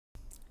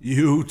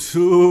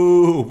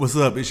YouTube, what's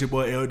up? It's your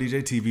boy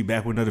aodjtv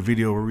back with another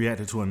video. We're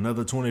reacting to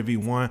another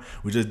 20v1.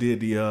 We just did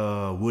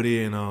the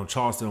Woody and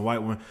Charleston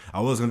White one.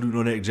 I was gonna do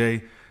no neck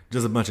J,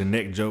 just a bunch of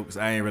neck jokes.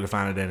 I ain't really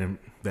finding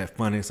that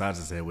funny, so I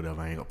just said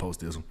whatever. I ain't gonna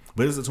post this one.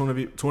 But it's a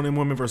 20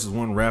 women versus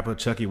one rapper,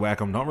 Chucky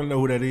Wackem. Don't really know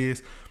who that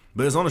is,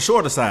 but it's on the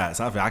shorter side,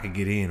 so I feel I can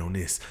get in on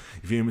this.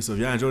 You feel me? So if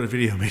y'all enjoyed the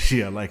video, make sure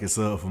y'all like and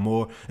sub for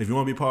more. If you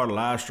want to be part of the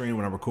live stream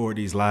when I record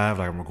these live,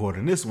 like I'm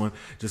recording this one,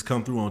 just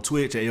come through on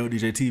Twitch at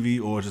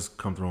aodjtv or just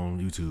come through on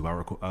YouTube.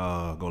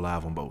 I go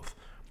live on both.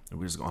 And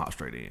we're just gonna hop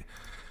straight in.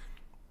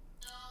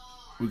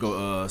 We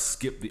go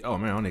skip the. Oh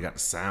man, I only got the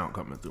sound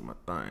coming through my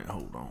thing.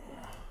 Hold on.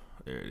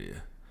 There it is.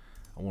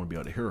 I want to be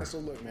able to hear it. So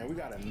look, man, we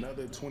got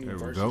another 20 there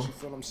verses. You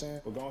feel what I'm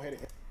saying? But go ahead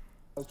and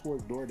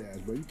towards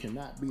DoorDash, bro. You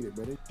cannot beat it,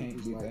 but it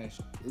can't be like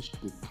it should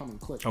come and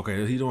click.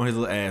 Okay, he doing his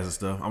little ads and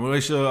stuff. I'm gonna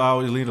make sure I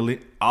always leave the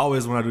link.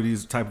 Always when I do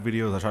these type of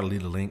videos, I try to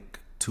leave the link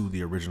to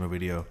the original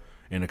video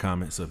in the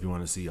comments. So if you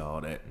want to see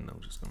all that, you know,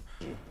 just come.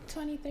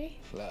 23.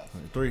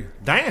 23.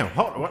 Damn.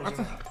 Hold on. What?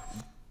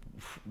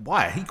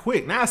 Why? He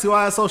quick. Now I see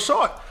why it's so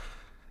short.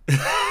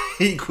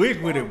 He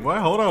quick with it, boy.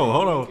 Hold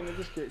on. In the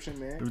description,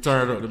 man. Let me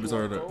turn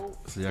it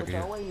up. See, I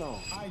can. All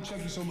right,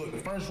 Chucky. So look, the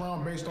first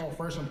round based on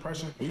first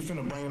impression. We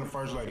finna bring in the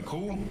first lady.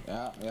 Cool?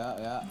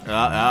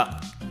 Yeah.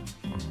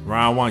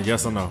 Round one,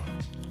 yes or no.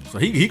 So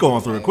he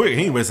going through it quick.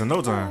 He ain't wasting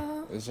no time.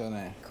 What's your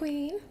name?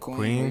 Queen.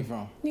 Where you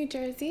from? New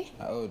Jersey.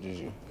 How old is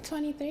you?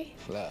 23.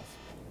 Left.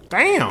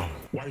 Damn.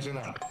 Why is it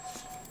not?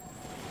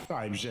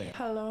 Type shit.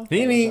 Hello.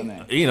 He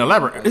ain't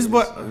elaborate. This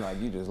boy. It's like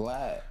you just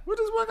lied. What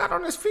this boy got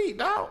on his feet,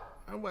 dog?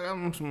 I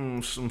got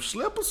some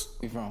slippers.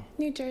 Where you from?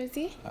 New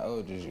Jersey. How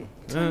old is you?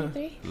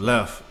 23.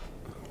 Left.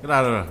 Get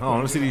out of there. Oh,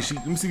 let me see these sheets.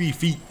 Let me see these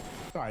feet.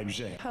 Type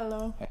shit.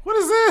 Hello. What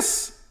is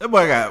this? That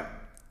boy got.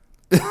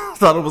 I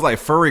thought it was like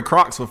furry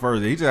Crocs for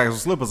further. He just got some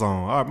slippers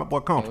on. All right, my boy,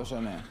 come. Hey, what's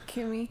your name?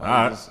 Kimmy. All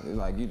right. It's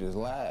like you just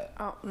lied.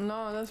 Oh,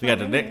 no, that's You got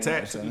the my neck name.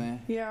 tat? What's your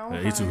name? Yeah, I'm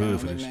Yeah, he too hood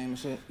for this. Nickname and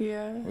shit?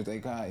 Yeah. What they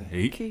call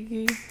you?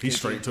 Kiki. He's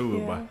straight to it,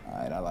 Yeah. boy.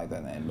 Alright, I like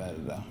that name better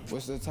though.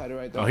 What's the title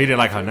right there? Oh, he didn't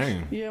like her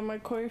name. Yeah, my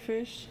koi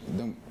fish.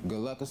 Good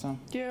luck or something?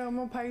 Yeah, I'm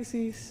a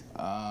Pisces.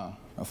 I'm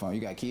fine.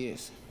 You got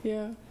kids?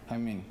 Yeah, How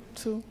many?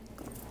 2.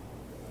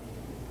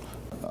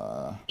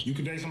 You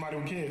can date somebody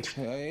with kids.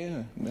 Hell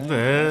yeah. Yeah.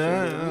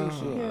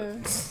 Yeah.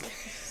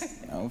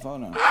 I'm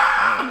phone them.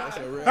 That's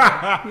your real name?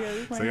 Yeah,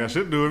 this my So y'all name.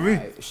 should do with me.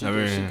 Alright, she I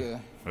good, mean, she good.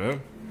 yeah.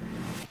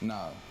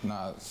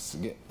 No,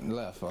 get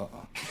left. Why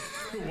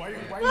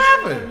What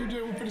happened?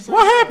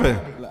 What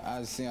happened? Look, I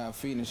just seen her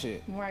feet and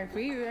shit. My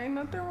feet, ain't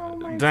nothing wrong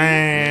with my feet.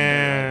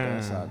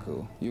 That's Damn. all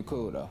cool. You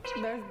cool though.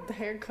 That's the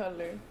hair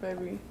color,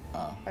 baby.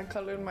 I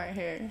colored my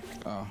hair.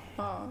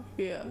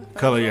 Yeah.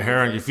 Color your hair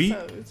on your feet?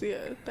 Yeah,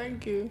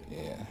 thank you.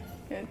 Yeah.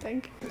 Yeah,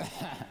 thank you.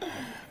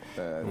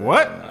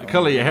 What?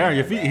 Color your hair on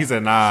your feet? He said,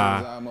 She was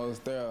nah.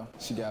 almost there.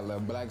 She got a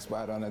little black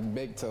spot on her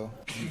big toe.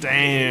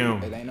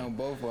 Damn. It ain't no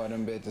both of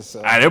them bitches.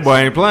 So Ah, that boy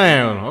ain't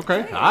playing.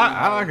 Okay.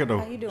 I like it though.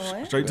 How you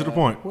doing? Straight to the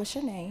point. What's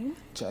your name?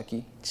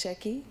 Chucky.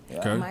 Chucky.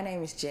 Okay. My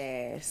name is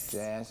Jazz.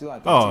 Jazz. You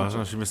like that Oh, teacher?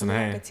 so she missing a You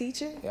like a hand.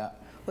 teacher? Yeah.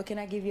 Well, can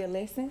I give you a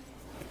lesson?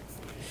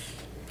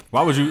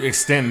 Why would you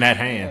extend that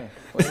hand?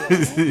 What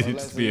Just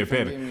lesson being you finna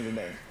petty. give me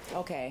today?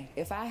 Okay.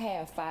 If I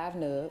have 5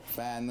 nubs,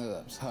 5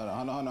 nubs. Hold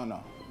on.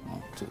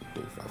 1, 2,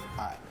 3, 4.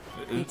 Alright.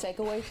 you take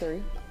away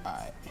 3.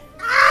 Alright.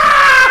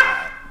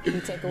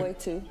 You take away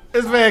 2.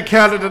 This man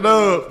counted the Do I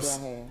nubs.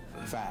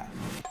 have? 5.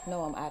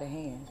 No, I'm out of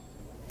hand.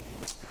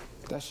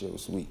 That shit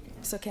was sweet.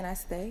 So can I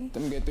stay?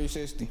 Let me get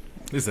 360.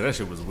 He said that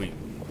shit was weak.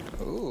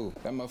 Ooh,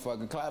 that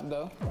motherfucker clap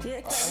though.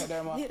 Yeah, I hear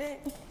that hear that?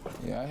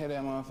 Yeah, I hear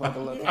that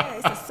motherfucker look. Yeah,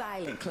 it's a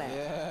silent clap.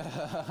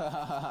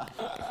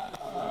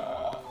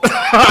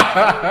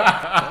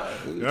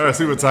 Yeah,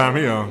 see what time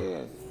he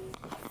on.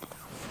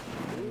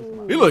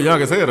 He look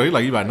young as hell though. He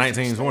like he about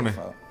 19, 20.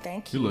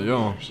 Thank He you. look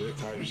young.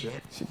 Type shit.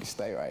 She can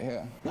stay right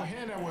here. What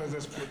hand that was?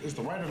 It's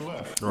the right or the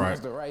left? Right. That's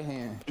the right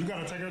hand. You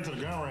gotta take her to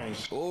the gun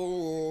range.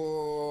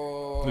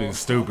 Ooh. Nigga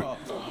stupid.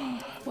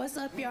 What's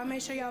up, y'all?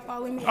 Make sure y'all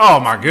follow me. Oh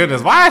my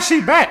goodness. Why is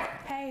she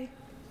back? Hey,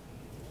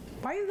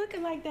 why you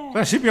looking like that?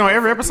 Man, she be on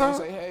every You episode?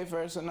 say hey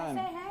first or nothing.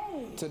 Say hey.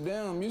 To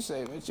them, you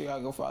say, bitch, you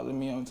gotta go follow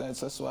me on that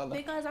swallow.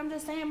 Because I'm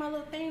just saying my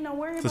little thing. Don't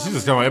worry So about she me.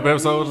 just come on every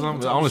episode or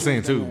something? I only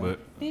seen 2, but.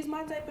 These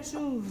my type of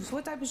shoes.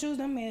 What type of shoes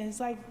them is?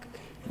 Like,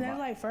 they're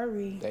like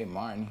furry. They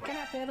Martin. Can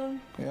I pet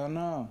them? Hell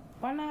no.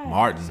 Why not?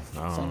 Martin.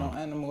 I So don't no know.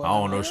 animal. I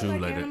don't know They look shoes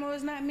like that. animal.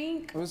 It's not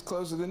mink. It was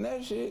closer than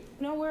that shit.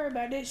 Don't worry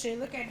about this shit.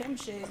 Look at them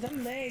shits.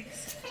 Them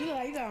legs. You look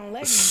like you got on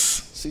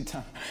leggings. She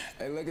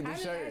hey, look at the I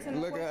just shirt.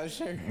 asking Look a at her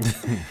shirt.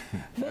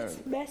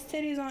 Best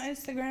titties on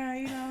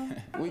Instagram, you know.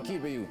 We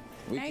keep you.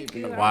 We Thank keep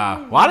you. you.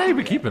 Wow. Why they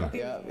even keeping her?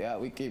 Yeah,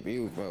 we keep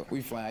you, bro.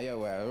 We flying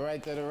your ass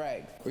right to the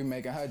rack. We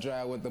making her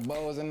drive with the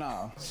bows and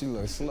all. She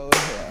looks slow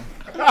as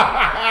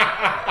hell.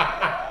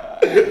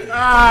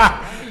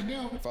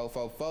 4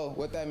 444.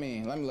 What that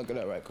mean? Let me look it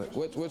up right quick.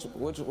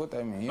 What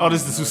that mean? Oh,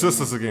 this is the two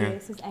sisters again.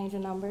 This is angel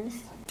numbers.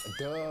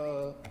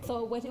 Duh.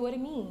 So what it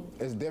mean?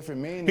 It's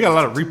different meaning. He got a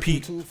lot of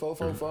repeat. 2, 4,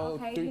 4, 4,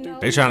 Okay, 3, you 3. know.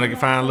 They trying to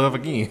find love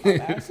again.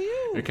 That's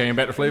you. They came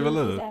back to Flavor These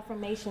Love.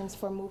 affirmations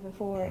for moving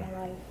forward in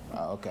life.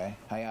 Oh, okay.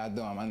 How y'all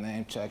doing? My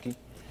name Chucky.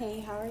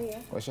 Hey, how are you?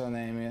 What's your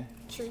name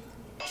is? Truth.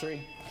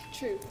 Tree.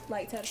 Truth.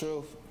 Like tell.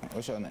 Truth.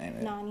 What's your name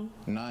is? Nani.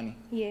 Nani.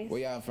 Yes.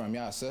 Where y'all from?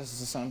 Y'all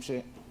sisters or some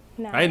shit?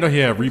 No. I didn't know he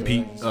had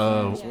repeat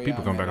Where people y'all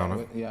come back met on at?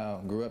 it.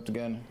 Y'all grew up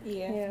together?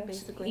 Yeah,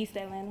 basically. East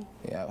Atlanta.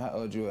 Yeah. How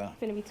old you are?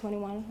 Finna be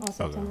 21 on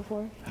September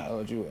 4th. How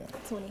old you are?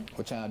 20.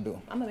 What y'all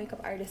do? I'm a makeup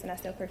artist and I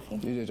sell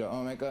perfume. You did your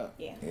own makeup?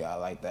 Yeah. Yeah, I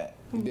like that.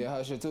 You did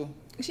her shit too?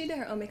 She did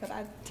her own makeup.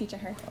 I'm teaching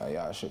her. Oh,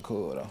 y'all shit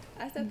cool though.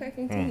 I sell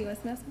perfume too. You want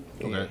to smell some?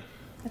 Okay.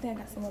 I think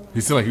I got some more.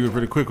 He seemed like he was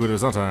pretty quick with it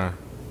sometimes.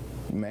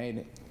 You made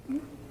it.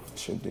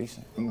 Shit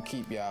decent. I'm gonna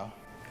keep y'all.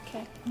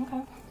 Okay.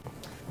 Okay.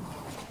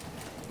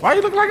 Why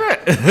you look like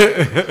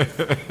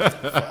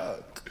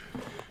that?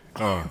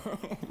 Oh,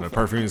 the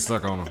perfume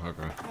stuck on him.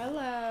 Okay.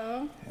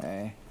 Hello,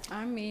 Hey.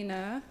 I'm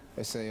Mina.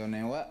 They say your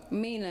name what?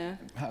 Mina,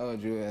 How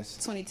old you is?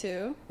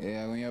 22,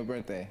 Yeah, when your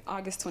birthday?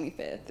 August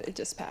 25th. It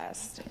just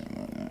passed.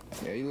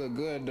 Yeah, you look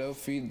good though.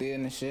 Feet did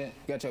and shit.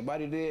 You got your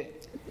body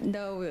did?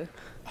 No,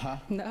 Huh?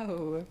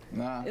 no,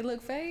 Nah. it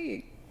looked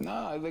fake.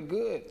 Nah, it look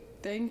good.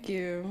 Thank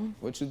you.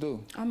 What you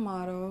do? I'm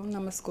model and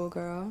I'm a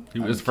schoolgirl. He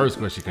was the first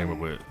question he came up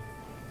with.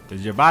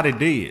 Is your body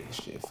dead?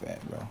 Shit fat,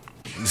 bro.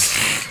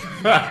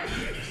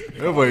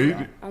 That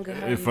boy, I'm good.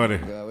 it's funny.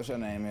 Good. What's your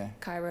name, man?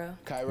 Cairo.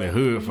 Cairo? The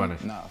hood funny.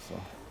 Nah, so.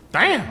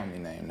 Damn. Homie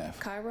name that.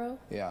 Cairo?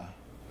 Yeah.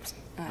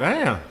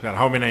 Damn. Got a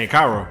homie named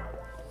Cairo.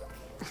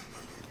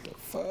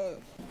 Fuck.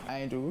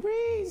 Angel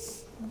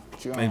Reese.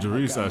 What you on? Angel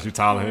Reese, Okay. she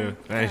taller here.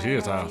 Dang, she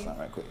is tall. Stop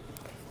right quick.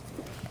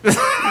 It's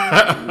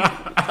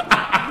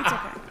okay.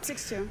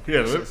 6'2".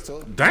 Yeah,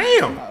 Two?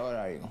 damn. How old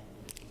are you?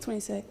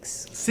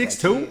 26.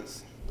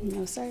 6'2".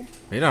 No, sir. Ain't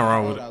nothing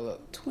wrong How with old I it.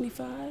 look?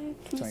 25,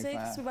 26.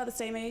 25. We're about the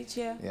same age,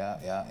 yeah.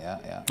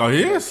 Yeah. Oh,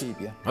 he is?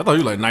 Keep ya. I thought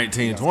you like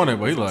 19, 20,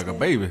 but he look like a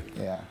baby.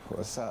 Yeah.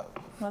 What's up?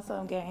 What's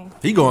up, gang?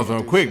 He going through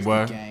him quick,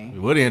 boy. Gang.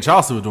 Woody and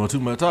Chaucer was doing too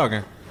much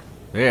talking.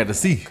 They had to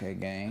see. Okay,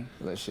 gang.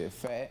 Little shit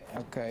fat.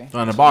 Okay.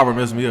 And the barber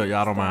messed me up.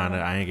 Y'all don't mind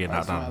that. I ain't getting I'm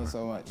knocked smiling down.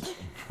 so much.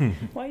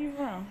 Where you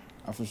from?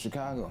 I'm from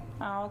Chicago.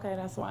 Oh, okay,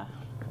 that's why.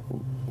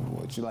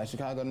 What, you like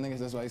Chicago niggas?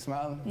 That's why you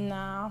smiling?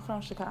 Nah, I'm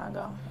from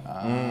Chicago.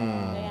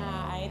 Mm.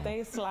 Yeah, ain't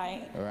they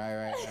slight.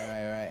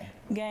 Right.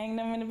 Gang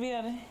them in the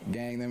building.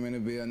 Gang them in the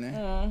building.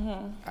 Mm-hmm.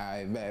 All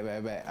right,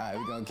 bet. All right,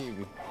 we gonna keep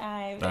you.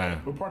 Alright. Damn.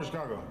 What part of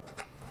Chicago?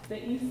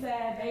 The east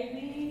side,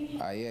 baby.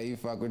 Oh, yeah, you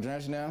fuck with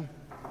Drench now?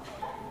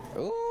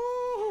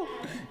 Ooh.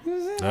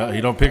 You see?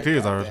 He don't pick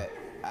his already.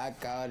 I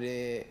caught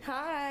it.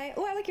 Hi.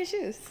 Oh, I like your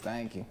shoes.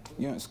 Thank you.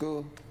 You in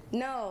school?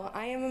 No,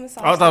 I am a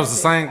massage I thought it was the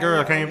same therapist. girl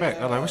I that came love back. it.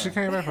 I was like, what she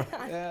came back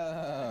for?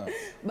 Yeah.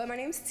 But my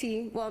name's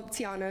T. Well,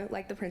 Tiana,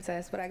 like the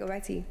princess, but I go by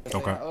T.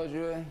 Okay. How old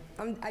you is?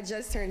 I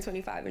just turned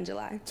 25 in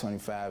July.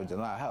 25 in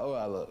July. How old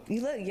I look?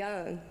 You look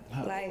young.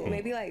 Like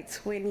maybe like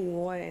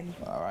 21.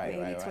 All right,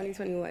 Maybe right.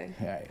 2021.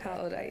 Right. How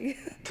old are you?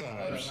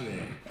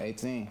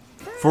 18.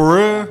 For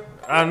real?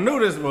 I knew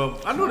this. Well,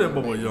 I knew that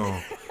boy was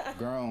young.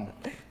 Grown.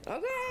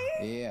 Okay.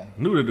 Yeah.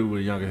 Knew the dude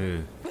was younger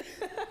head.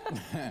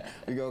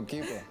 We go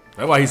keep her.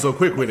 That's why he's so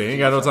quick with it. He ain't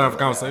got no time for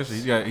conversation.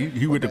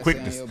 He with the That say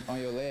quickness.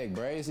 On your leg,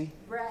 brazy?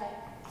 Brat.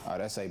 Oh,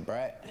 that say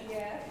brat?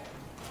 Yeah.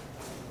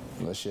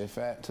 Little shit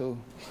fat too.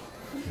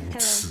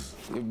 Hello.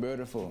 You're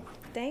beautiful.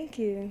 Thank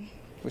you.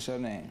 What's your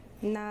name?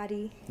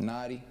 Naughty.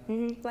 Naughty?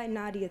 Like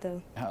Nadia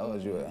though. How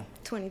old you are?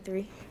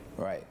 23.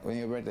 Right. When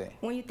your birthday?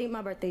 When you think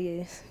my birthday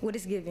is? What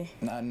is given?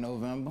 Not in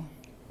November?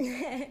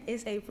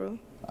 It's April.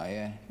 Oh,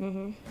 yeah?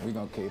 We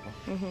gonna keep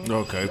her.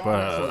 Okay,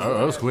 but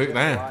that was quick.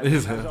 Damn.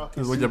 This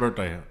is when your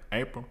birthday?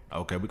 April?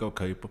 Okay, we go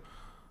keep her.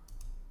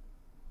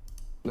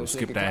 Little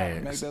skip shit that clap.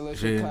 ass. Make that little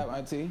shit Yeah. clap,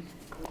 auntie.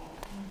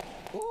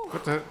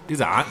 What the?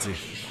 He's an auntie.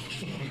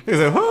 He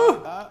said,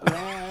 who?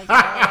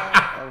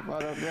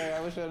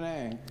 What's your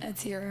name?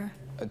 Atira.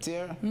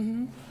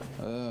 Atira?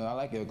 I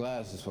like your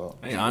glasses, folks.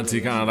 Hey,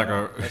 auntie kind of like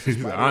a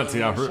he's an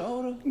auntie. I've heard.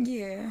 Shoulder?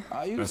 Yeah.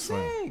 Are you That's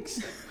funny.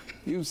 6?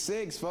 You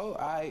 6, folks.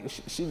 All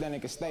right, she done it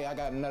can stay. I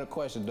got another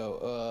question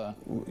though.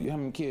 How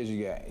many kids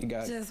you got? You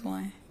got Just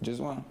one. just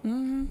one?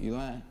 You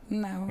lying?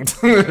 No.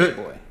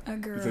 Boy. A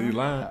girl. So you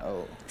lying? How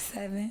old?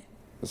 7.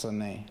 What's her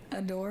name?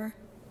 Adore.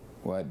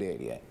 Where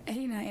daddy at?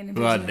 He not in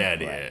the Well, picture.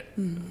 daddy. Yeah.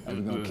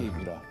 We gonna keep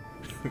you though.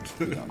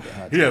 We gonna get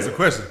her He has a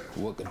question.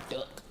 Walk a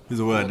duck. He's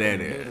a well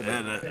daddy.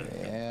 At?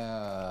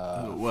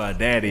 Yeah. Well,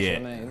 daddy. Your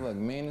At? name? You look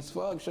mean as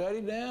fuck,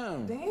 shorty.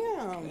 Damn.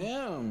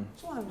 Damn.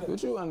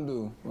 What you wanna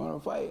do? You wanna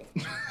fight?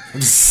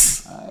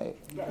 Alright.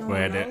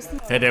 Well,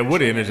 had that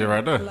Woody energy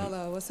right there.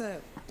 Lolo, what's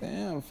up?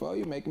 Damn, fuck,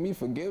 you making me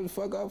forgive the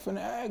fuck up from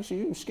the action.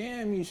 You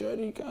scam me,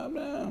 shorty. Calm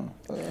down.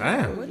 Damn.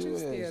 How old What you is?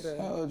 scared of?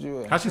 How old you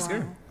is? How she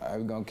scared? Alright,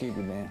 we gonna keep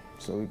it then,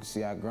 so we can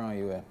see how grown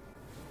you at.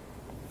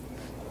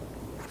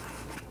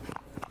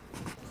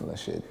 That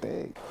shit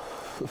thick.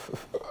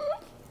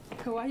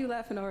 Why are you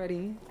laughing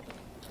already?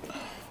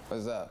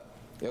 What's up?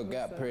 Your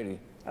gap pretty.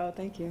 Oh,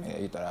 thank you. Yeah,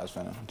 you thought I was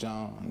finna.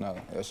 John, no,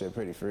 your shit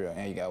pretty for real.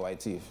 And you got white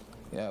teeth.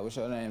 Yeah, what's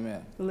your name,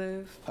 man?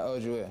 Liv. How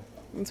old you is?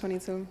 I'm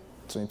 22.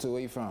 22,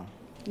 where you from?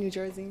 New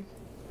Jersey.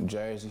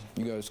 Jersey.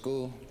 You go to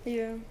school?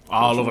 Yeah.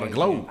 All over the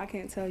globe. I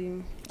can't tell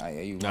you. Oh,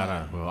 yeah, you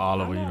Nah. Well,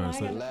 all over the United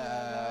States.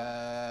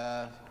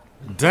 Left.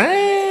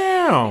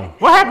 Damn.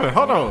 What happened?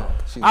 Hold on.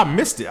 I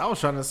missed it. I was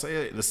trying to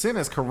say the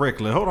sentence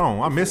correctly. Hold on.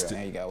 I missed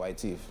And it. you got white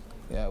teeth.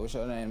 Yeah, what's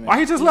your name, man? Why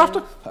he just left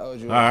her? How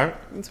old you All right.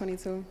 I'm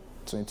 22.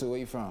 22, where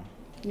you from?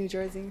 New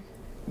Jersey.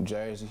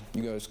 Jersey.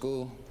 You go to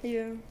school?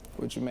 Yeah.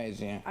 What you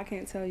major in? I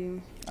can't tell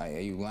you. Oh, yeah,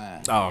 you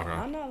lying. Oh, okay.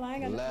 I'm not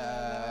lying.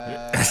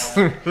 Left.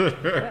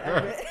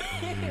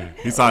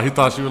 He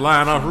thought she was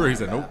lying off her. He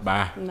said, nope,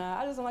 bye. Nah,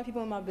 I just don't like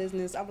people in my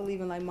business. I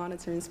believe in like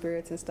monitoring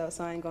spirits and stuff,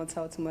 so I ain't gonna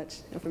tell too much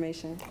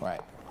information.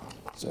 Right.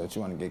 So if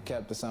you want to get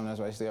kept or something, that's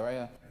why you stay right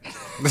here?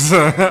 Where you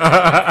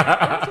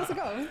supposed to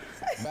go?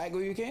 Back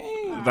where you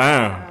came.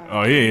 Damn.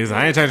 Oh, he is.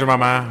 I ain't changing my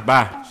mind.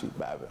 Bye. She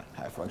babbing.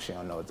 How the fuck she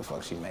don't know what the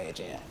fuck she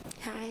major in?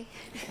 Hi.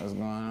 What's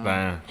going on?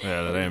 Damn.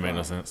 Yeah, that ain't make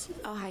no sense.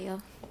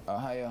 Ohio.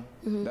 Ohio?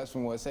 That's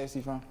from what state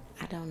she from?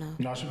 I don't know.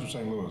 No, she's from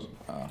St. Louis.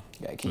 Got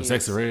The kids?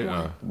 sexy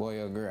red?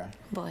 Boy or girl?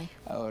 Boy.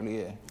 How old are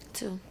you?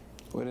 2.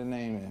 What the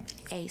name is?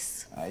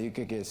 Ace. You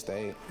could get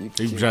stayed. You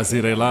You can try to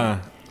see they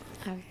lying.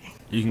 Okay.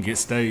 You can get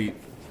stayed.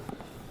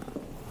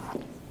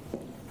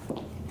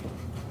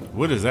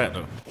 What is that,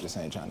 though? Just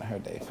ain't trying to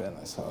hurt their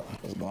feelings. So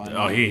what's going on?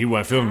 Oh, he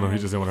wasn't filming them. He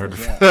just didn't want to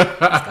hurt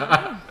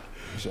them.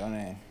 What's your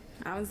name?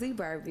 I'm Z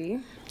Barbie.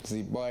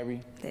 See,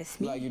 Barbie? That's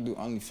me. Like you do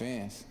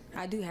OnlyFans.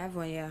 I do have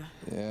one, yeah.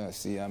 Yeah,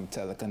 see, I'm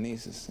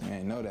telekinesis. You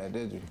ain't know that,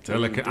 did you?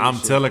 I'm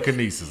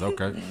telekinesis.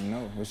 Okay. You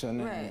know, what's your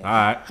name? Right. All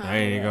right. I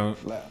ain't gonna.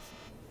 Left.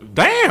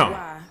 Damn.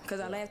 Why? Because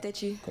I laughed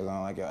at you? Because I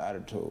don't like your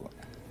attitude.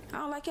 I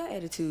don't like your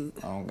attitude.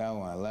 I don't got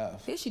one.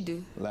 Left. Yes, you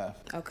do.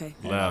 Left. Okay.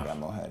 And I Left. got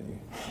more hair than you.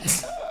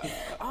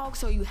 Oh,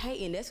 so you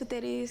hating? That's what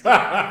that is?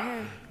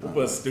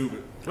 But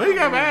stupid. What you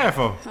got mad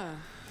for?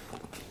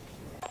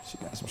 She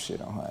got some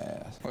shit on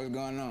her ass. What's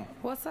going on?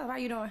 What's up? How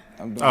you doing?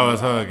 I'm doing Oh,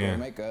 it's her a little again.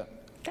 Makeup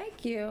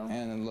Thank you.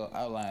 and a little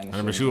outline. and I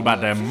mean, shit. she was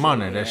about that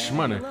money, that A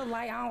shmoney. little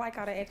light. I don't like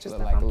all the extra Look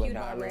stuff. like a I'm little cute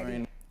already.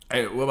 ballerina.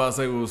 Hey, what about to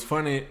say what was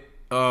funny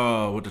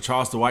with the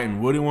Charleston White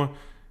and Woody one?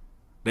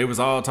 They was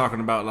all talking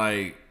about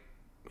like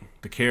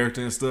the character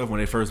and stuff when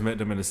they first met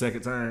them in the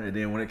second time, and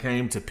then when it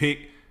came to pick,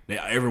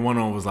 every one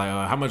of them was like,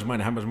 how much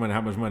money, how much money,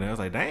 how much money? I was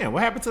like, damn,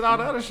 what happened to all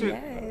the other shit?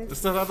 Yes. The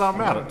stuff that don't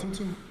matter.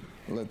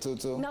 Little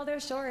tutu. No, they're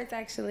shorts,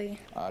 actually.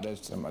 Oh,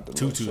 that's talking about the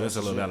Tutu, little that's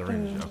a shorts little and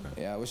ballerina. shit.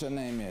 Okay. Yeah, what's your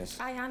name is?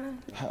 Ayana,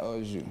 How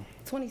old is you?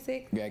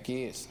 26. You got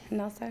kids?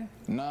 No, sir.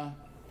 No?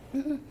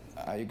 You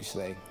can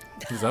stay.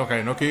 He said,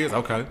 okay, no kids,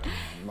 okay.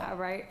 All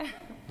right.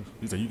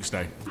 He said, you can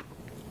stay.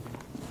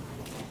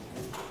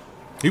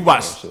 He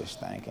watched. Shit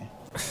stinking.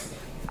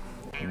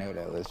 You know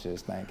that little shit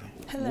stinking.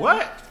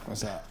 What?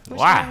 What's up?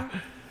 Why?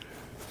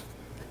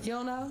 You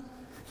don't know?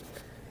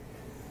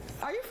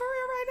 Are you for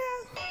real right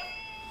now?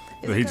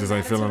 Is He it 'cause just the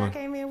ain't feeling attitude it.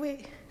 I came in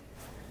with?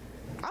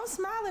 I'm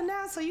smiling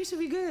now, so you should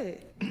be good.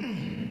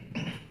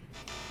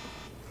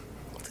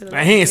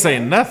 Man, he ain't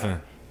saying nothing.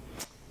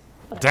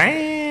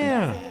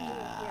 Damn.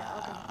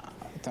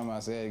 Talking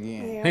about say it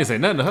again. He ain't say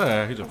nothing to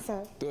her. He just,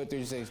 Do it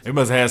 360. it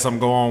must have had something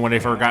go on when they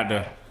first got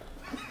there.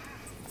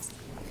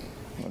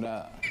 What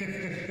up?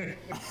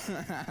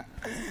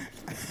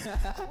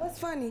 What's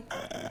funny?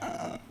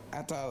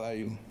 How tall are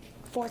you?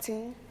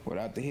 14.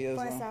 Without the heels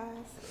Fun on?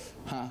 size.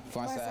 Huh?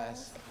 Fun Fun size?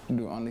 size. You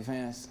do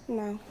OnlyFans?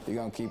 No. You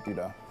gonna keep you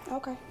though?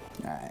 Okay.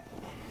 Alright.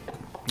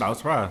 I was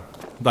surprised.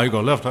 Thought you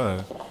gonna left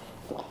her.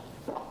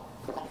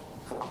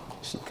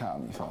 She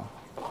called me for.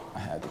 I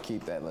had to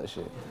keep that little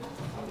shit.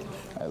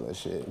 That little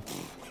shit.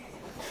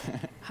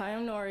 Hi,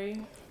 I'm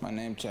Nori. My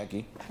name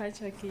Chucky. Hi,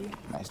 Chucky.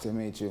 Nice to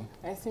meet you.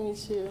 Nice to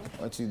meet you.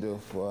 What you do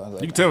for a You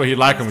living? can tell when he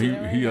like him.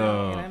 And He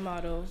I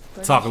model.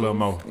 talk a little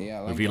more.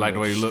 Yeah, If he like the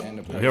way you look, and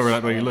if he ever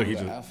like the way you look, he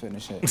the just. outfit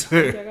and shit. Yeah,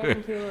 I got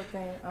some pillow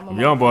thing. I'm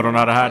a Young boy don't know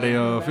how to hide I'm their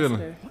an feeling.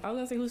 ambassador. I was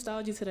gonna say who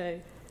styled you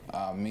today.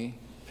 Me?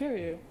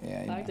 Period. Yeah,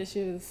 I you like know. the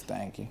shoes.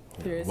 Thank you.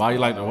 Period. Why you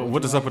like the,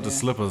 what is up with the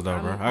slippers though,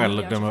 bro? I gotta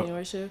look them up.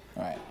 Entrepreneurship.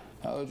 Alright.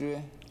 How old you is?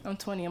 I'm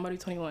 20. I'm about to be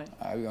 21.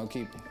 Alright, we gonna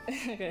keep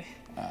you. Okay.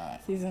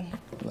 Season.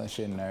 Little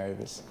shit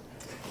nervous.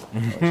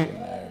 Little shit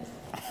nervous.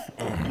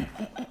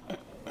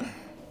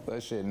 Little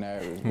shit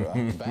nervous, bro.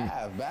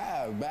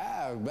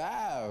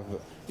 Bav.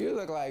 You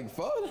look like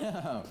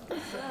Fulham.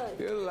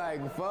 You look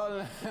like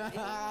Fulham.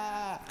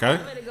 Okay.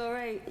 Better go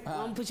right. I'm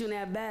gonna put you in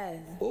that bag.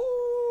 Ooh,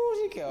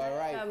 she came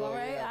right. Go for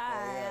right. you.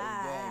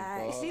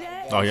 Alright. See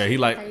that? Oh yeah, he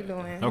like. How you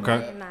doing?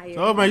 Okay. Not yet.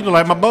 Oh man, you look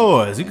like my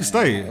boys. You can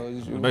stay.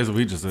 Basically, what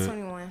he just said.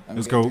 21.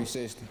 Let's go.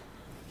 360.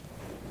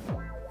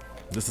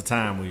 This the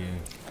time we in.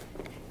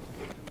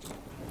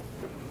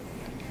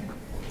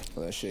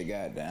 Little shit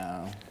got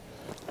down.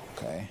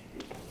 Okay.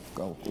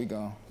 We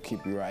gonna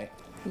keep you right.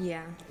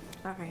 Yeah.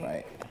 All right.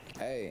 Right.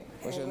 Hey,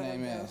 what's your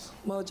name is?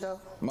 Mojo.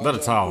 Let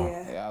it tall.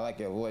 Yeah, I like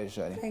your voice,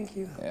 Shawty. Thank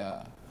you.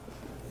 Yeah.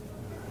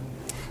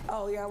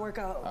 Oh, yeah, I work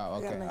out. Oh,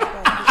 okay. I gotta make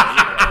it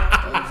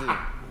back.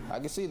 OG. I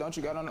can see. Don't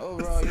you got on the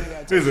overall? You ain't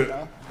got to Is touch it?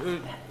 out.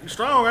 You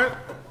strong, right?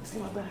 See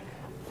my back.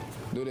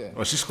 Do that.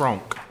 Oh, she's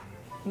strong.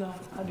 No,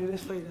 I do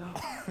this for you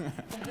though.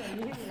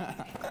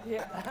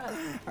 Yeah.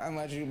 How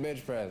much you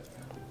bench press?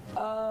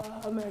 I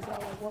made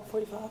about like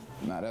 145.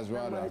 Nah, that's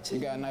raw though. You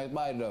got a nice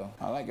body though.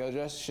 I like your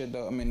dress shit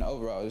though. I mean the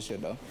overall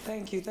shit though.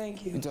 Thank you,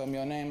 thank You you. told me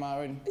your name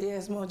already? Yeah,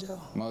 it's Mojo.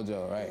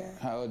 Mojo, right? Yeah.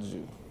 How old is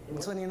you?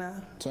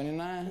 29.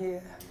 29? Yeah.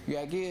 You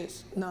got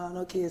kids? No,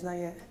 no kids, not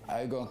yet.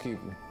 I gonna keep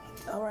you.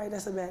 All right,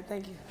 that's a bad.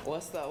 Thank you.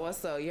 What's up?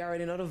 What's up? You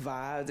already know the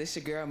vibes. This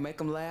your girl, Make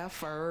 'em Laugh,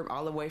 Ferb,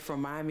 all the way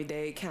from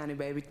Miami-Dade County,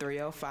 baby,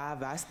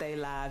 305. I stay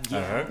live. Yeah.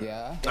 Uh-huh.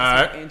 Yeah. That's All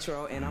my right.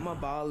 intro, and I'm a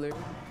baller.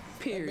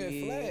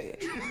 Period. That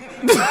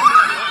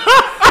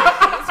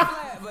It's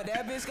flat, but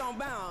that bitch gon'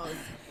 bounce.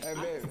 Hey,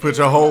 baby. Put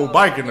your whole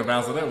bike in the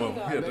bounce of that one.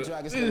 I bet you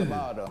I can steal the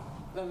ball though.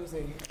 Let me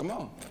see. Come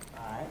on.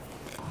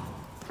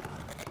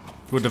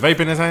 With the vape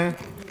in his hand?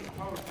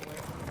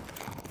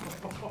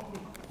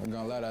 I'm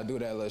gonna let her do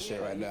that little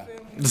shit right there.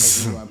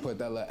 You gonna put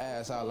that little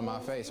ass all in my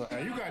face. Now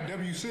you got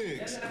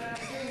W6. I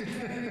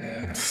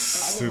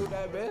can do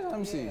that, bitch. Let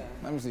me see.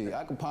 Let me see.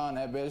 I can pawn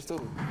that bitch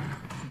too.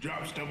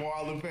 Drop step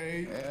all the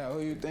page. Yeah,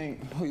 who you think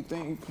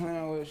you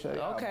playing with? Shit?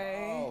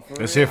 Okay. Oh, for That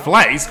real? shit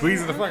flat. He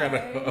squeezing the fuck out of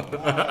it.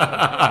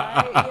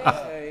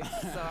 Yeah.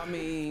 So, I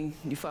mean,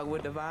 you fuck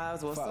with the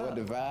vibes? What's Fuck up?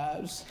 with the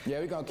vibes. Yeah,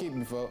 we gonna keep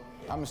you, folk.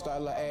 I'm gonna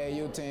start a little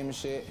AAU team and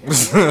shit.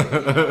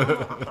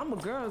 I'm a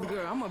girl's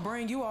girl. I'm gonna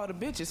bring you all the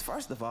bitches,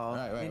 first of all.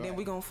 Right, and then right.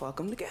 we gonna fuck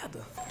them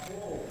together.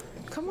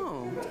 Come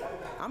on.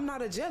 I'm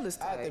not a jealous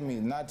type. After me,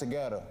 not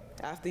together.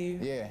 After you?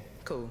 Yeah.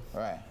 Cool.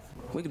 Right.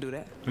 We can do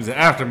that. He said,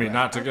 after me,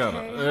 not together.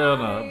 Okay. Hell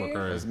no, that book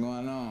What's crazy.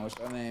 going on? What's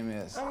your name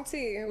is? I'm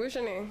T. What's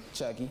your name?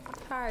 Chucky.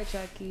 Hi,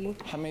 Chucky.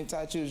 How many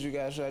tattoos you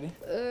got, Shorty?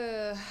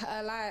 A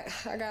lot.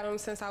 I got them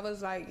since I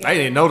was like. I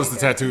didn't notice the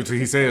tattoo until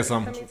he said How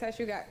something. many tattoos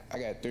you got? I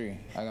got 3.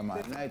 I got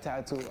my neck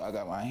tattoo. I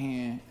got my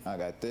hand. I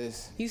got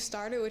this. You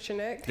started with your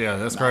neck? Yeah,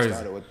 that's I crazy.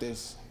 started with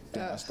this.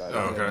 Then I started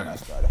Oh, here. okay. Then I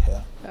started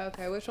here.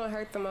 Okay, which one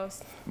hurt the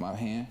most? My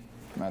hand.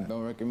 Man,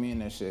 don't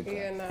recommend that shit. 'cause-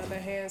 Yeah, no, the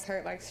hands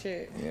hurt like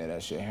shit. Yeah,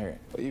 that shit hurt.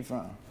 Where you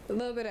from? A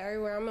little bit of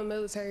everywhere. I'm a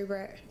military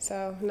brat,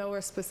 so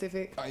nowhere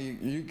specific. Oh,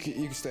 you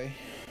can stay.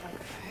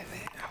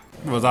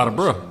 Was out of In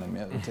bro. the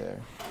military.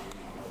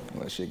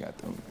 Well, she got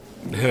them.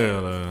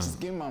 Hell no. Just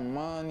give me my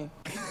money.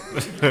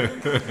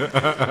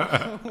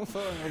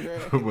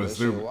 But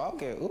stupid.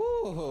 Walk it.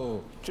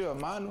 Ooh, you a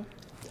model?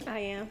 I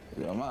am.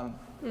 You a model?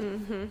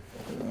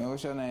 Mm-hmm.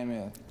 What's your name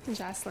is?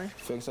 Jocelyn.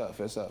 Fix up.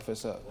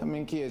 How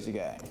many kids you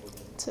got?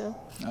 2.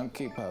 I'm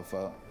keep her,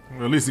 fuck.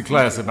 Well, at least he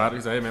classy about it.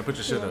 He said, hey man, put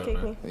your shit up, Kick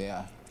man. me?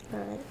 Yeah. All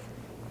right.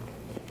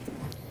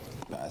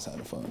 Pass out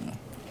the phone now.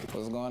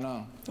 What's going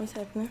on? What's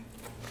happening?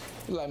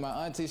 You like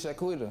my auntie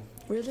Shaquita.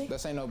 Really?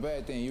 That ain't no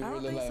bad thing. You I don't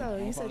really think like so.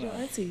 You my said phone your now.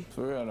 auntie.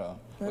 For real though.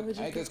 Why would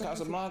you Ain't this pick my auntie?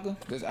 Casablanca?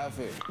 This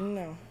outfit.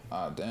 No.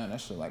 Oh damn,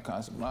 that shit like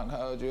Casablanca.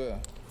 How old you is?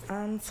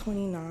 I'm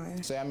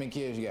 29. Say how many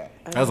kids you got?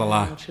 I That's a don't lie.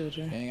 have no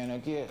children. You ain't got no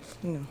kids?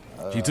 No.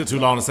 He took too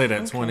long to say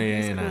that.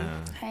 29.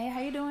 Hey, how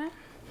you doing?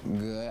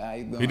 Good. How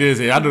you doing? He did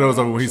say, I knew that was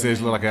over when he said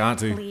she looked like an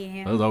auntie.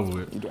 Leanne. That was over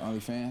with. You do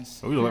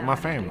OnlyFans? Oh, you look like my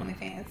No, I don't do family.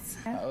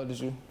 OnlyFans. How old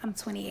is you? I'm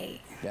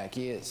 28. Got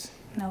kids?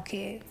 No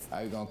kids.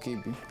 How we gonna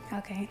keep you?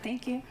 Okay,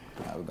 thank you.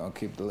 How we gonna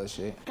keep the little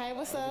shit? Hey,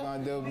 what's What you up?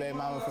 gonna do, big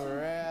mama, for real?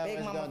 Big What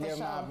you mama gonna for give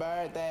my sure.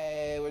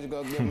 birthday? What you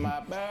gonna give my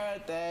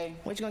birthday?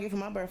 What you gonna get for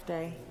my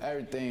birthday?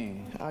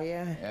 Everything. Oh,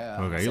 yeah? Yeah.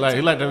 Okay, he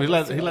like the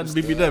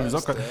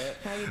BBWs.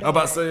 Okay. I'm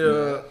about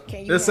to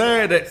say, it's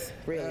sad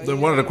that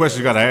one of the questions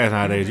you gotta ask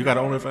nowadays. You got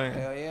an OnlyFans?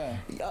 Hell yeah.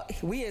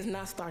 We is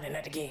not starting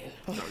that again.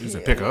 You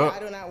said pick her I up.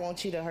 do not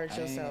want you to hurt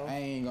yourself. I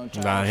ain't gonna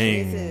try. Nah, he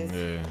ain't.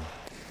 This Yeah.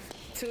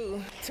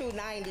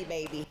 290,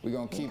 baby. We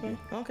gonna keep you.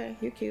 Okay,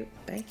 you're cute.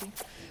 Thank you.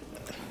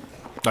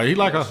 Like, he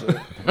like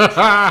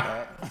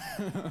her.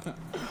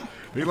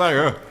 He like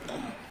her.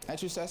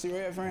 Ain't you Sassy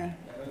Red friend?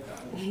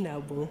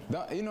 No, boo.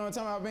 Don't, you know what I'm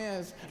talking about,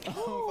 Benz?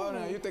 Oh,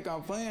 no, you think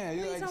I'm playing?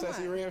 You like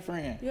Sassy Red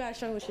friend? You gotta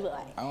show me what you look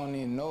like. I don't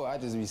even know. I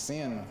just be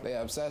seeing them. They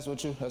obsessed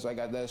with you. That's why I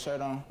got that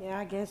shirt on. Yeah,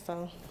 I guess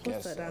so. Guess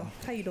What's up, so. though?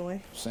 How you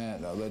doing?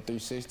 Saying that little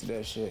 360,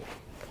 that shit.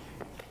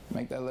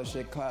 Make that little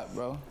shit clap,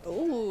 bro.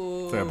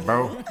 Ooh. Say,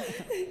 bro.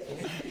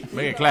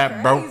 Make it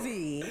clap, bro.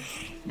 Crazy.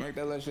 Make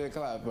that little shit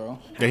clap, bro.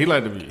 Yeah, he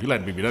like the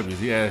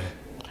BBWs. Yeah.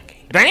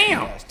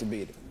 Damn. Has to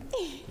beat it.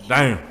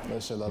 Damn. Little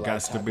shit look Got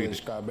like to type beat of it.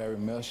 strawberry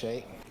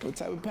milkshake. What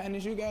type of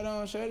panties you got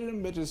on, Shady?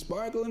 Them bitches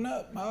sparkling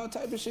up. All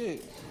type of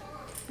shit.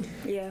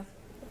 Yeah.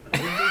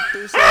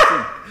 360.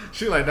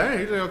 She like, dang,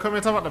 he just gonna come here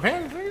and talk about the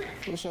pants, nigga?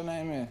 What's your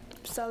name, man?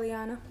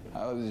 Soliana,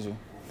 How old is you?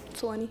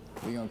 20.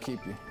 We gonna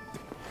keep you.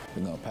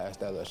 We gonna pass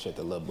that little shit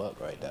to Lil Buck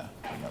right there.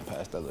 We gonna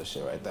pass that little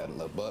shit right there to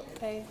Lil Buck.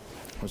 Hey,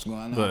 What's going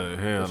on? But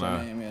hell What's your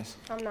nah. name is?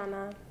 I'm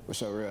Nana.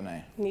 What's your real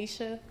name?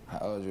 Nisha. How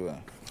old you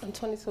are? I'm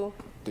 22.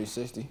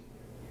 360?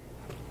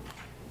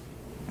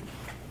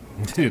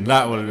 He did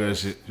not want to do that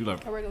shit. You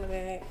like, A regular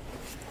bag.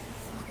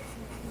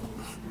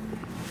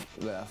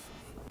 Left.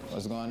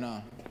 What's going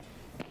on?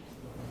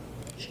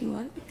 She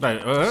what? like,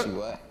 She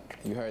what?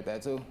 You heard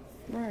that too?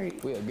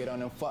 Right. We'll get on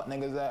them fuck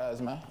niggas'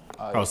 ass, man.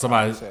 Oh,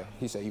 somebody-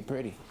 He said you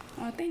pretty.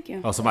 Oh, thank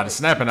you. Oh, somebody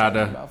snapping out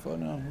there. About for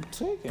them.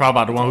 Probably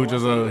about the one who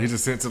just he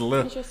just sent to the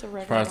left. It's just a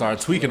regular. Probably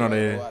started tweaking on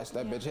their head. Watch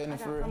that bitch hitting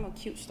for From real. a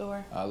cute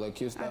store. I look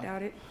cute stuff. I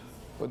doubt it.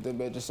 What the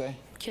bitch say?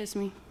 Kiss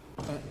me.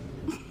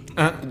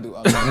 You do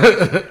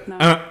other No.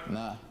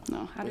 Nah.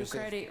 No. I do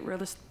credit,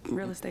 real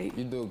estate.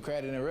 You do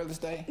credit and real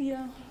estate?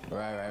 Yeah.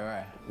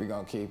 Right. We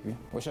gonna keep you.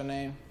 What's your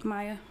name?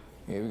 Maya.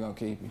 Yeah, we gonna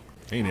keep you.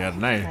 He ain't had a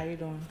name. How you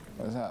doing?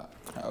 What's up?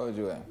 How old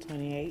you at?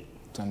 28.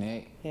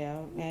 28. Yeah,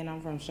 and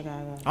I'm from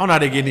Chicago. I don't know how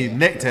they get these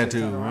neck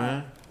tattoos,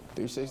 man.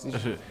 360.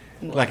 That shit,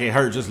 like it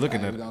hurt just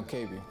looking at We it. gonna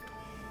keep you.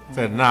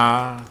 Said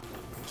nah.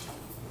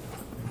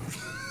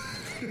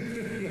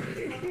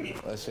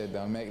 That shit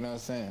don't make no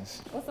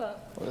sense. What's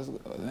up?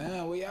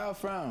 Damn, where y'all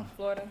from?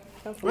 Florida.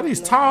 Where these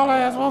tall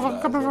ass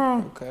motherfuckers coming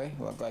from? Okay,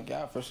 look like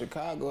y'all from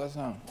Chicago or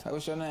something.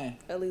 What's your name?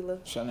 Alila.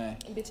 What's your name?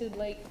 Bitches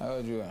Blake. How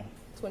old you at?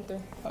 23.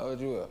 How old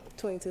you at?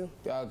 22.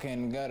 Y'all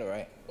came together,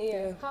 right?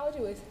 Yeah. How old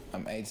you is?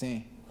 I'm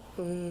 18.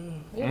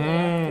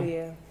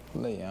 Yeah.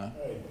 Late, young.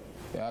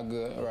 Y'all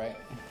good, all right?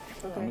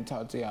 Let me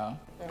talk to y'all.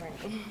 All right.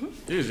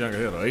 He's younger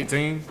here though,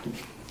 18.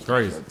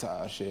 Crazy. Little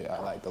tall shit. I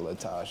like the little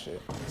tall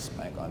shit.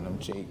 Spank on them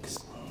cheeks.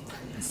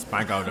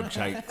 Spank out them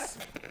cheeks.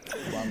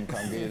 Mama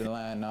come get you the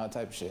line and all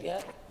type of shit.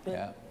 Yep.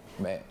 Yeah.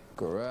 Man,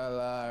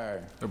 gorilla.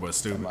 That boy That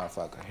stupid.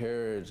 motherfucker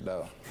huge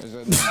though. What's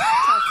your name?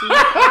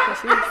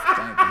 Talk to you.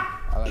 Thank you.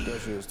 I like your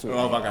shoes too.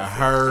 Motherfucker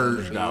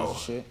hurts though.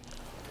 Shit.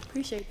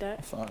 Appreciate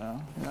that. Phone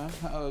now. Yeah.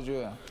 How old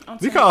you at?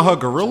 You call her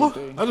gorilla?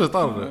 I just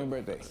thought of Your that.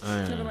 birthday.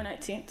 November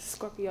 19th,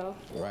 Scorpio.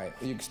 Right.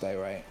 You can stay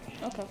right.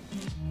 Okay.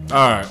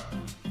 All right.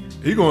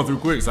 He going through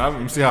quick, so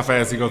let me see how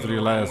fast he go through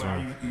the last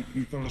one.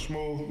 You feeling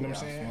smooth? You know what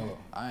I'm saying?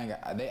 I ain't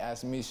got. They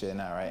asking me shit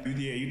now, right?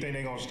 Yeah, you think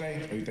they gonna stay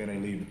or you think they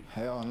leaving?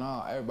 Hell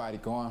no. Everybody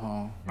going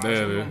home. Yeah, So we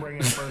yeah. gonna bring in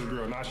the first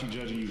girl. Now she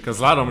judging you. Cause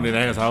a lot of them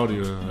didn't ask how old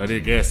you were. I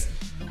did guess.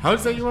 How old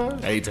you say you were?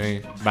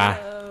 18. Bye.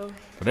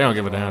 But they don't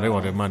give a damn. They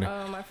want their money.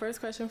 My first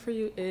question for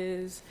you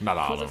is, Not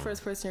all who's the of them.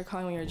 first person you're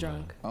calling when you're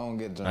drunk? I don't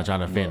get drunk. Not trying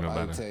to offend but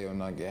nobody. I tell you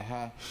when I get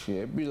high, shit,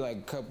 it be like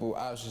a couple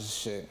hours of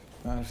shit.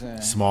 You know what I'm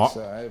saying? Smart.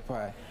 So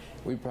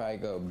we probably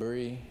go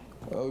Bree,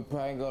 or we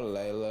probably go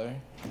Layla,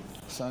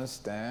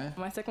 Sunstan.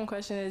 My second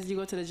question is, you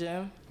go to the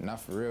gym? Not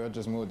for real,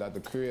 just moved out the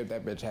crib.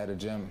 That bitch had a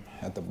gym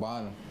at the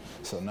bottom.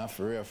 So not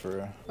for real, for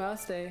real. Well, I'll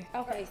stay.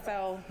 Okay,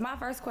 so my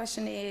first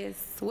question is,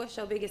 what's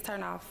your biggest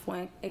turnoff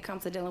when it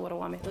comes to dealing with a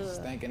woman?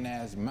 Stinking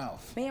ass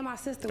mouth. Me and my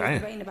sister Damn. were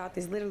debating about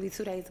this literally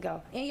 2 days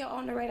ago. In your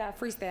On the Radar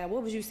freestyle,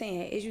 what was you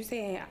saying? Is you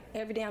saying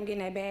every day I'm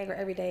getting that bag or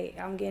every day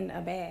I'm getting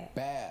a bag?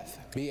 Bath.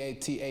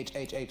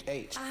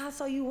 BATHHHH.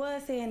 So you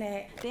was saying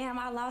that. Damn,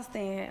 I lost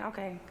then.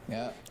 Okay.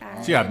 Yeah.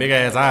 Alright. She got big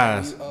ass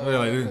eyes. Oh, Look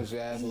like because this.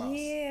 your ass lost.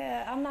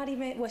 Yeah, I'm not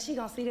even. Well, she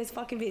gonna see this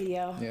fucking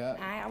video. Yeah.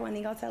 I wasn't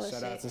even gonna tell her Shout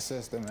shit. out to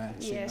sister, man.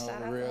 She Yeah, know shout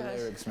the out real to her.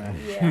 lyrics, man.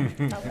 Yeah.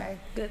 Okay.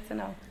 Good to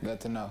know. Good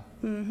to know.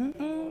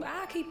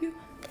 I'll keep you.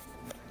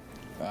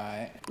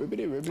 Alright.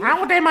 Ribbity. I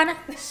want that money.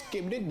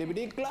 Skibbity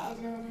dibbity clock.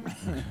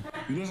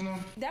 You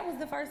listening? That was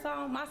the first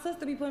song. My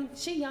sister be putting.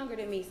 She younger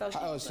than me, so she.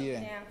 How old she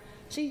at? Down.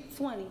 She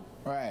 20.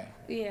 Right.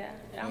 Yeah,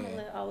 I'm Yeah. a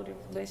little older,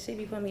 but she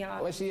be putting me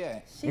on. Where she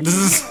at? She I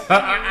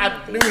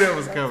knew that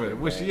was coming.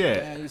 Where she at?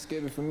 Damn, you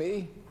skipping for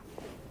me?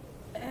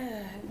 That's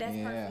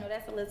Yeah. personal.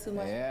 That's a little too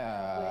much.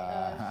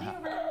 Yeah. But, she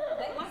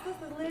around, my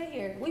sisters live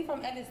here. We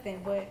from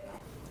Evanston, but.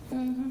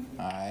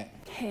 Alright.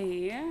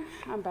 Hey,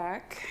 I'm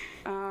back.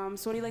 So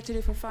what do you like to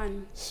do for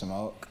fun?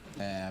 Smoke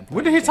and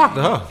When did he talk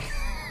to her?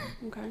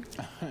 Okay.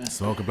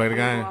 Smoke and play the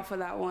I'll go game. off of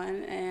that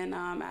one and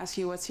ask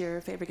you what's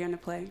your favorite game to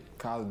play.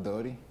 Call of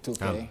Duty, 2K,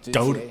 Call of GTA.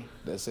 Duty.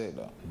 That's it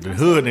though. The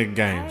hood nigga Hi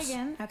games.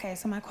 again. Okay,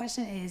 so my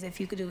question is, if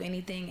you could do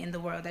anything in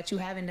the world that you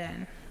haven't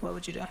done, what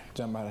would you do?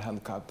 Jump out of a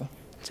helicopter.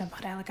 Jump out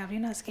of a helicopter.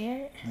 You're not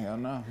scared? Hell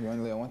no, you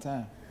only live one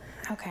time.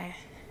 Okay.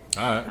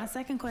 All right. My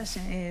second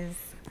question is,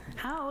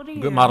 how old are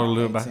you? Good model to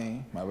live by.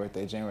 18. My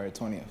birthday, January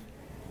 20th.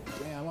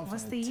 Damn, I'm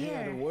What's finna the tell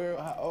year? the world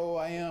how old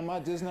I am. I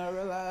just not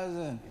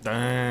realizing.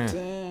 Damn.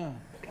 Damn.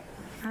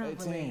 I don't 18,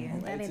 believe you.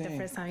 I'm That ain't the 18.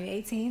 first time you're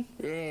 18?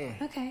 Yeah.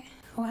 Okay.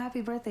 Well,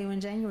 happy birthday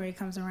when January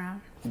comes around.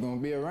 You gonna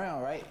be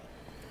around, right?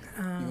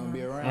 You gonna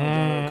be around when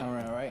January come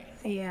around, right?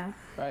 Yeah.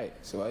 Right.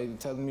 So why you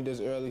telling me this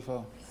early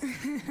for?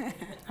 I'm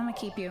gonna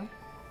keep you.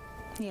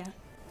 Yeah.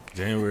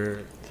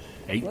 January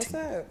 18th. What's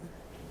up?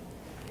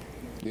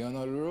 You don't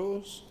know the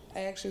rules?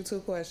 I asked you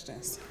 2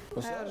 questions.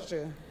 What's How up? old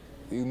you?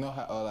 You know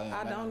how old I am.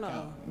 I don't know.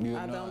 count. You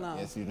I don't know.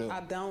 Yes, you do. I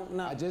don't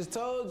know. I just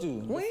told you.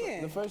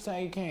 When? The first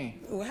time you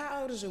came. Well,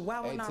 how old is you? Why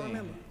would I not 18.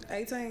 remember?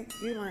 18?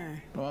 You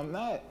lying. No, I'm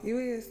not. You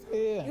is?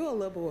 Yeah. You a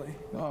little boy.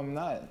 No, I'm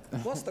not.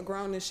 What's the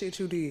grownest shit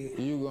you did?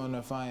 You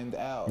gonna find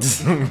out.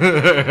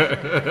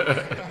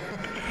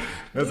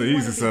 That's an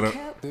easy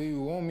setup. Do you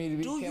want me to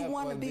be Do you kept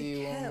wanna or be do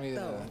you want kept, me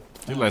though?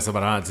 You like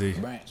somebody auntie. to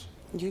branch?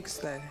 You can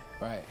stay.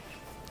 Right.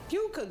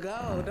 You could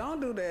go. Don't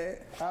do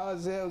that. How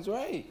is that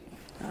right?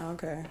 Oh,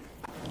 okay.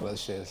 Well,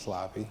 shit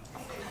sloppy.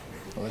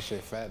 Well,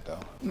 shit fat though.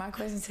 My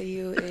question to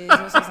you is,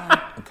 what's your sign?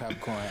 A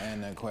Capricorn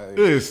and an Aquarius.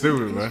 It's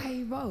stupid, man. Hey,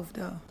 you both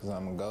though. Cause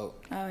I'm a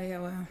goat. Oh yeah,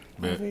 well,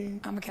 Bet.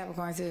 I'm a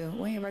Capricorn too.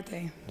 When your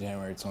birthday?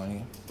 January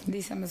 20th.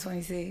 December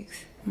 26th.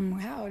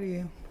 How old are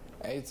you?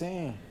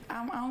 18.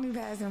 I'm only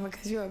passing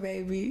because you're a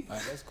baby. All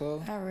right, that's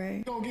cool. All right.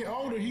 He gonna get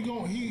older. He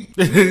He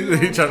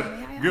trying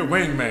to get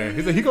wingman.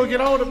 He said he gonna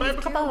get older,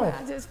 baby. Come on.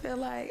 I just feel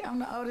like I'm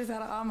the oldest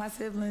out of all my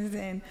siblings,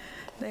 and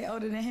they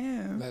older than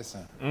him.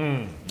 Listen.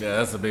 Yeah,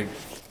 that's a big.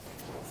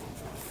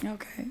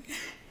 Okay.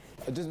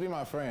 Just be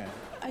my friend.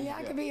 Yeah,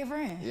 I can be your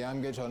friend. Yeah, I'm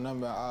gonna get your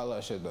number and all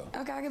that shit though.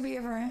 Okay, I can be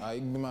your friend. You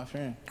can be my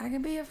friend. I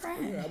can be your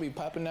friend. I be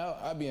popping out.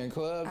 I be in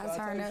clubs. I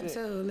turn up shit. too.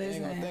 You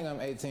Listen. ain't gonna think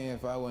I'm 18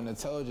 if I wouldn't have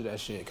told you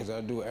that shit. Cause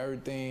I do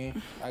everything.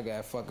 I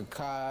got a fucking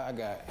car. I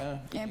got.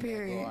 And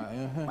period.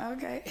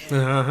 Okay. Okay,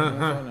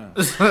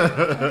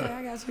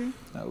 I got you.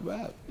 No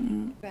bad.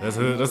 That's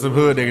some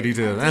hood nigga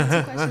details.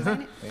 Two questions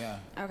in it? Yeah.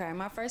 Okay,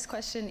 my first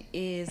question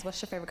is,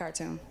 what's your favorite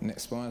cartoon?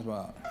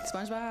 SpongeBob.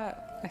 SpongeBob?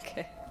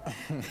 Okay.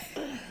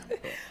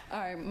 All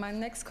right, my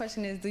next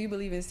question is, do you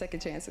believe in second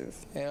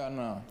chances? Hell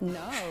no. No.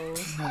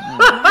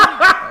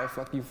 Why the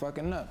fuck you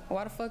fucking up?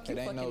 Why the fuck you It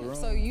ain't fucking no up? room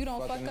So you don't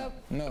fuck fucking up?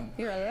 No.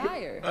 You're a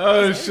liar.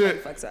 Oh, So shit.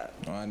 everybody fucks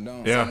up. No, I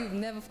don't. Yeah. So you've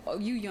never,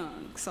 you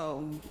young,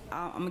 so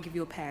I'm gonna give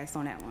you a pass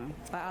on that one.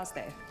 But I'll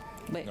stay.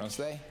 But You gonna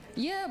stay?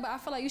 yeah, but I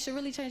feel like you should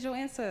really change your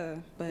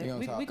answer. But You gonna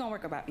we talk? gonna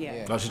work about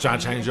yeah. Oh, she trying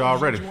to change you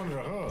already.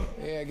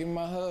 Yeah, give me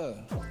my hug.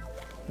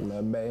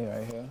 Little baby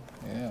right here.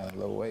 Yeah,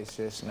 little waist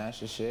shit,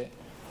 snatch your shit.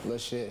 Little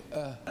shit.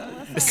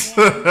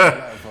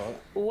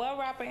 What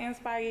rapper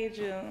inspired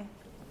you,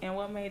 and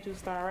what made you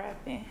start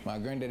rapping? My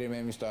granddaddy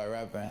made me start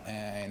rapping,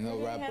 and ain't no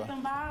You rapper. had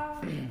them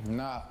balls?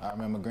 Nah, I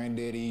remember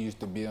granddaddy used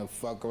to be a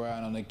fuck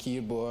around on the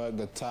keyboard,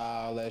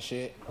 guitar, all that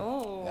shit.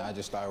 Oh. And I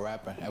just started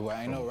rapping. And well,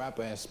 ain't no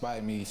rapper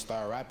inspired me to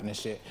start rapping and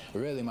shit.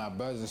 Really, my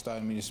brothers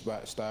started me to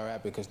start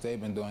rapping because they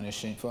been doing this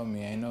shit for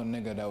me. Ain't no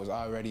nigga that was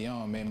already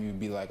on made me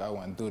be like, I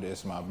want to do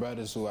this. My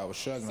brothers who I was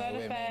struggling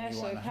with made Certified me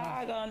want to.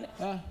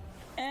 Chicago.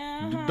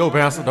 Dope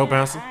answer, dope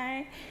answer.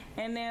 Alright.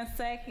 And then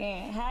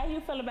second, how you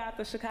feel about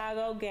the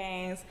Chicago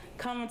gangs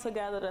coming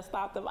together to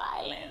stop the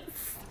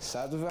violence?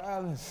 Stop the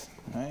violence.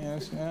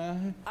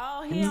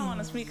 Oh, he don't want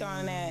to speak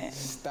on that.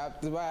 Stop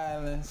the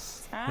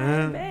violence.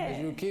 I bet. Is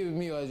you keeping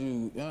me or is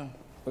you,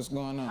 what's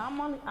going on?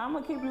 I'm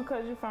gonna keep you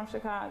because you're from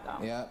Chicago.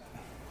 Yeah.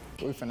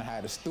 We finna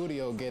have the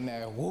studio getting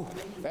there. Woo.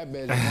 That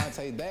bitch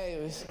Monte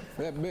Davis.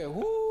 That bitch,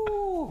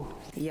 woo.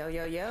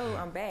 Yo,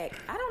 I'm back.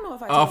 I don't know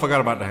if I Oh, I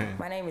forgot about the hand.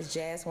 My name is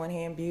Jazz One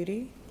Hand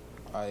Beauty.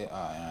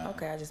 Yeah.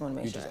 Okay, I just want to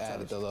make you sure. You just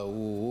added the little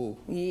woo.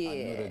 Yeah. I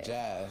knew the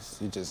jazz.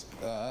 You just,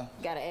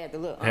 Gotta add the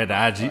little. Had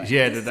the IG. She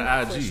added the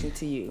Question IG.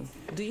 to you.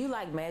 Do you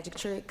like magic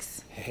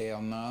tricks?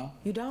 Hell no.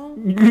 You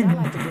don't? 'Cause I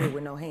like to do it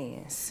with no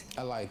hands.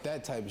 I like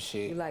that type of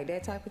shit. You like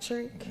that type of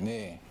trick?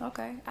 Yeah.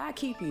 Okay, I'll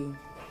keep you.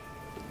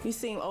 You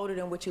seem older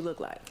than what you look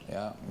like.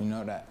 Yeah, you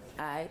know that.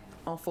 All right,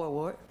 on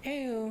forward.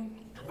 Ew.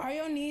 Are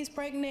your knees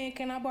pregnant?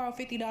 Can I borrow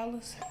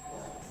 $50?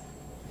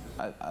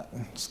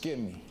 Skip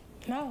me.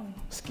 No.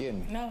 Skip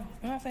me. No.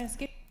 I'm not saying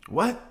skip.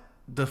 What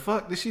the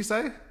fuck did she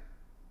say?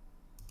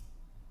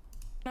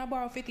 Can I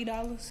borrow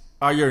 $50?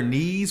 Are your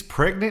knees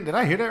pregnant? Did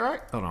I hear that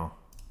right? Hold on.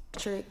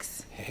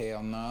 Tricks?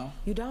 Hell no.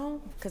 You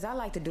don't? Because I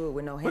like to do it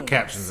with no hands. What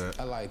captions that?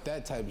 I like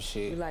that type of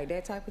shit. You like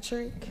that type of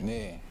trick?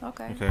 Yeah.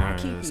 Okay. Okay, I'll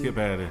keep you. skip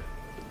out of there.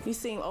 You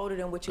seem older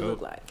than what you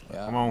look like.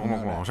 Yeah, Come on.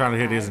 I'm trying to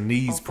hear this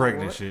knees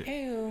pregnant shit.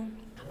 Ew.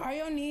 Are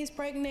your knees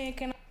pregnant?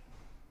 Can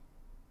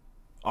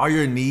Are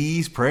your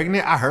knees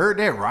pregnant? I heard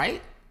that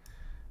right?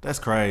 That's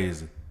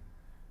crazy.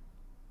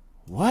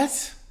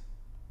 What?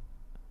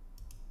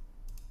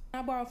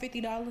 I borrow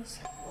 $50?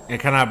 And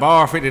can I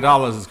borrow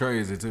 $50 is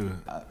crazy too.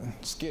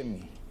 Skip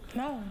me.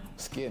 No.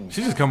 Skip me.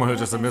 She just come on here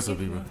just to mess with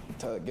people.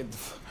 Tell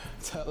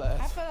I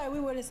us. feel like we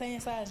wear the same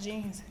size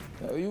jeans.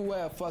 You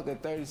wear a fucking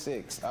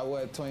 36. I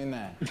wear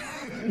 29. Break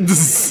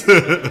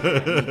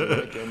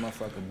your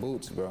motherfucking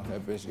boots, bro.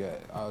 That bitch got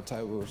all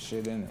type of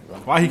shit in it, bro.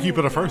 Why he keep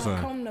it the first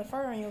time? Comb the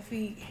fur on your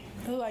feet.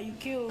 Look like you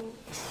killed.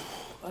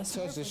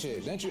 Touch the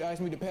shit. Didn't you ask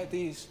me to pet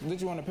these?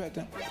 Did you want to pet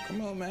them?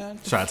 Come on, man.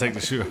 Try to take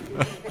the shoe.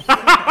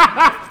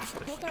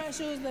 What kind of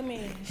shoes let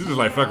me? She just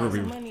like fuck with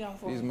people.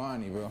 These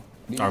money, bro.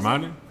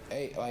 Armani?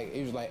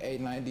 It was like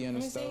 $8.90 in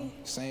the store.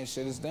 Same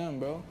shit as them,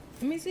 bro.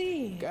 Let me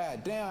see.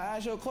 God damn,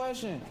 ask your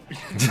question.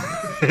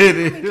 It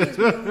is.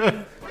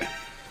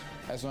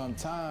 That's what I'm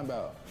talking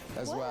about.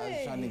 That's why I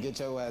was trying to get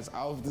your ass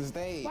off the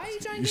stage. Why you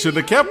trying to You should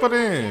have kept it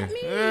in.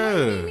 What you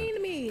Yeah. mean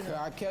to me?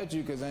 I kept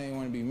you because I ain't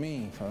want to be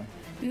mean, bro.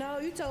 No,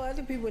 you told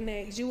other people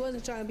next. You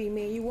wasn't trying to be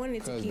mean. You wanted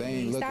to Because keep they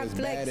ain't me. look Stop as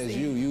flexing. bad as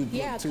you. You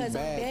yeah, look too 'cause I'm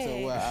bad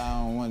to where I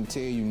don't want to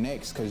tell you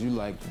next because you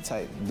like the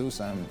type to do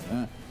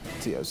something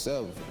to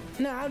yourself.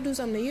 No, I'll do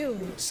something to you.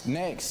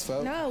 Next,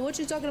 folks. No, what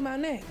you talking about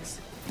next?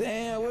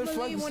 Damn, where the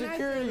fucking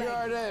security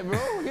guard at, bro?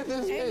 Get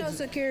this Ain't bitch. no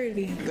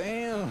security.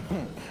 Damn.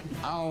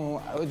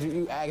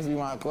 You ask me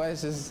my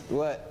questions.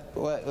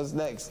 What's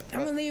next? I'm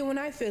gonna leave when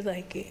I feel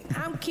like it.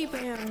 I'm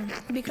keeping him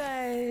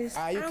because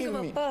I You don't give kidding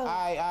a me?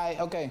 fuck.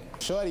 Okay.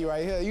 Shorty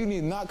right here, you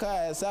need to knock her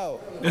ass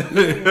out.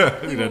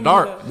 In the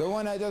dark. The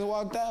one that just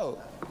walked out.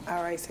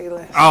 All right, say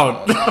less.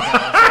 Oh.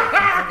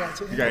 I got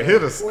you. You gotta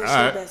hit us. What's All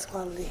your right. best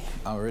quality?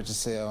 I'm rich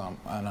as hell,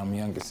 and I'm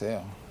young as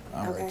hell.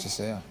 I'm Okay. rich as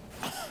hell.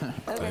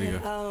 There you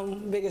Okay.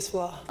 Biggest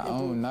flaw. I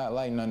don't not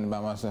like nothing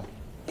about myself.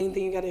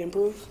 Anything you got to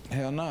improve?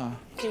 Hell no.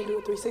 Can't do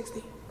a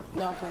 360.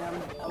 No, I'm playing.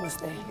 I'm gonna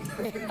stay.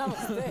 I'm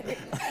gonna stay.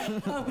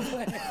 I'm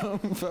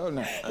playing. Feel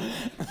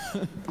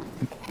that.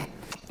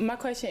 My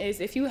question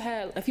is, if you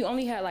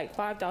only had like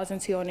 5,000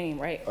 to your name,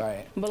 right?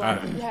 Right. But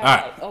like you had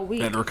like a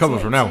week Had to recover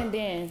to from make that 10 one.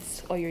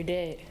 bands, or you're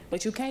dead.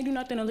 But you can't do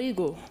nothing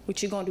illegal.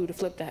 What you gonna do to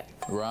flip that?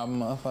 Rob a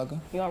motherfucker.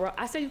 You gonna rob?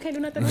 I said you can't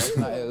do nothing That's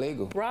illegal. not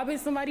illegal. Robbing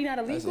somebody not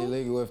illegal? That's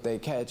illegal if they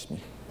catch me.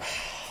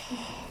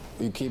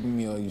 You keeping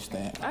me or you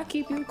staying? I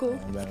keep you cool.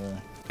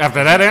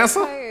 After that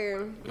answer? Okay.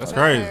 That's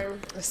crazy.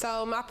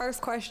 So my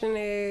first question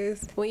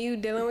is, when you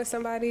dealing with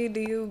somebody, do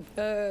you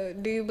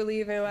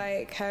believe in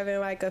like having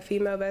like a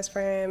female best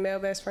friend, male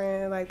best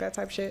friend, like that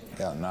type of shit?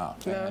 Hell no.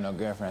 I ain't had no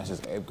girlfriend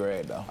since 8th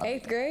grade though.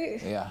 8th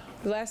grade? Yeah.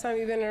 The last time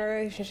you been in a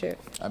relationship?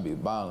 I be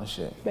balling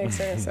shit. Makes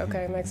sense.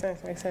 Okay, makes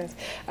sense. Makes sense.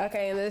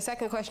 Okay, and the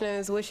second question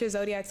is, what's your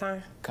zodiac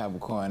sign?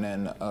 Capricorn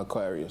and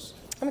Aquarius.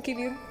 I'm gonna keep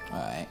you.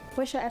 Alright.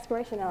 What's your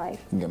aspiration in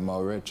life? Get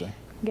more richer.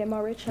 Get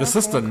more rich. The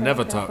sister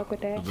never I talked. fuck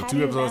with that. The How two do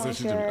you episodes that balance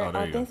she did. your Oh,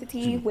 there you go.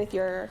 authenticity with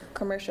your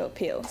commercial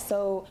appeal?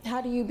 So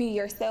how do you be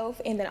yourself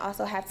and then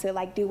also have to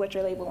like do what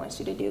your label wants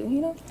you to do? You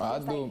know? I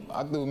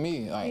do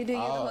me. Like, You do you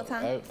the whole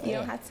time? You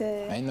don't have to.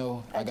 Ain't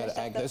no, I gotta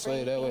act this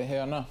way, that way.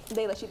 Hell no.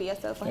 They let you be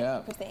yourself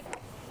 100%.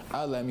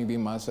 I'll let me be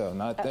myself,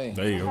 not they.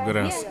 There you go. Good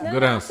answer. Yeah, no,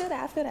 Good no, answer.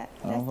 I feel that.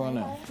 I don't want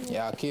that.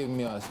 Y'all keep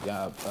me on.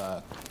 Y'all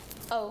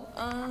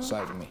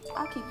psyching me.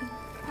 I'll keep you.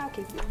 I'll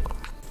keep you.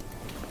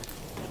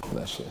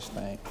 That shit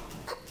stink.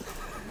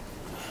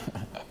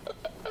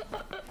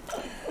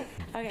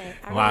 Okay,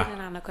 I Why? really don't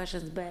have no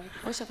questions, but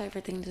what's your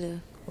favorite thing to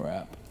do?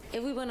 Rap.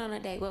 If we went on a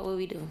date, what would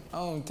we do? I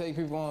don't take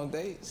people on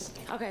dates.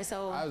 Okay,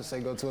 so I would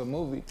say go to a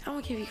movie. I'm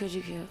gonna keep you because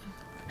you cute.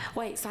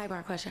 Wait,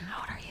 sidebar question.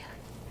 How old are you?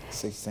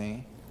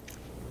 16.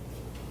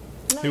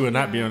 He would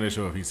not be on this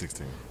show if he's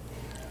 16.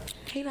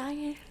 He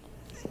lying?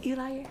 You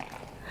lying?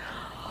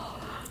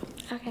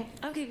 Okay,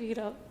 I'm keeping you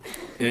though.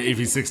 If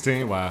he's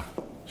 16, wow.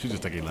 She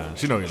just think he lying.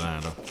 She know he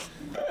lying though.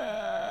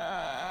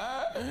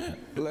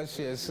 That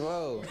shit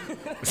slow.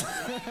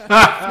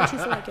 What you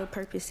feel like your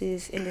purpose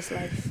is in this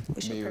life?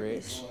 What's your Be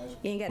purpose?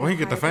 You ain't got Well, he no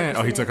get the higher fan.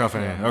 Oh, he purpose took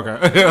than her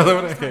that. fan. Okay.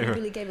 Last time you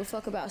really gave a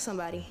fuck about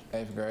somebody.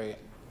 8th grade.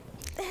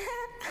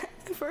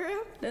 For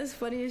real? That's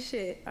funny as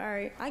shit. All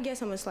right, I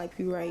guess I'm gonna swipe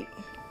you right.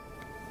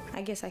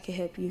 I guess I can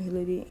help you a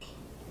little bit.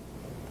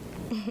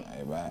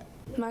 Hey, bye.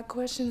 My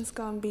question is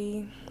gonna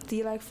be, do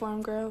you like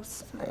foreign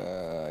girls?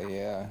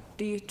 Yeah.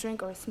 Do you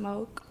drink or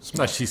smoke? She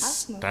like she I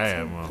smoke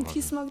stabbed, too. motherfucker. If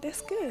you smoke,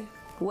 that's good.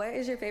 What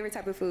is your favorite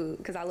type of food?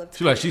 Because I love.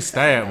 She like she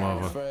stabbed,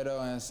 motherfucker. Alfredo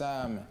and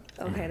salmon.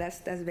 Okay, that's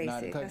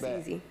basic. cook That's that.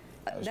 easy.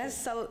 That's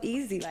so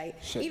easy. Like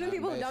Shit even not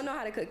people who basic. don't know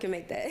how to cook can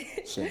make that.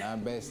 Shit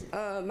not basic.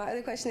 My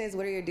other question is,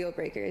 what are your deal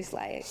breakers?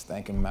 Like,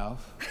 Stinking mouth.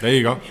 There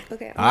you go.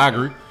 Okay. I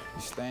agree.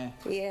 You stand.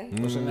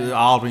 yeah.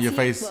 All in your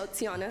face. Well,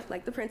 Tiana,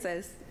 like the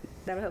princess.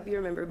 That'll help you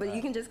remember. But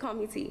you can just call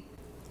me T.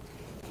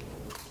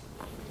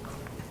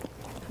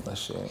 That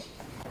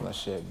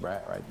shit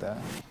brat right there.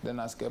 Then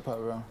I skip her,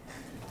 bro.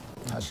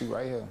 How she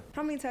right here?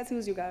 How many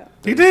tattoos you got?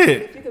 He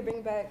did. If you could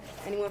bring back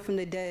anyone from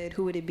the dead,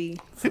 who would it be?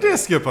 He did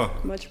skip her.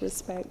 Much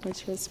respect,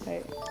 much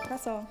respect.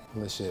 That's all.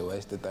 That shit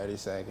wasted 30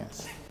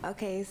 seconds.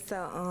 Okay, so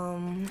how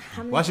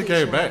many Why she kids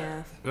came you back?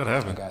 have? What I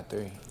happened? got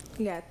 3.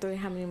 You got 3.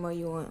 How many more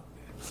you want?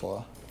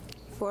 4.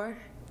 4?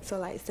 So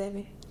like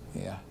 7?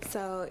 Yeah.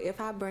 So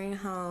if I bring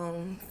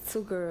home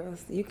 2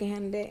 girls, you can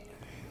handle that?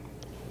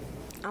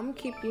 I'm gonna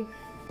keep you.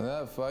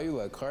 Yeah, for you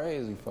look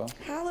crazy, for.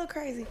 How I look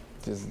crazy?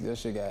 Just your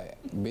shit got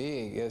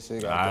big. Your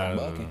shit got that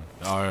bucking.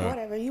 Oh yeah.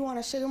 Whatever. You want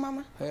a sugar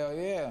mama? Hell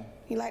yeah.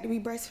 You like to be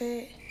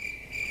breastfed?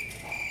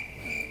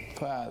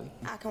 Probably.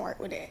 I can work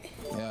with that.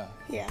 Yeah.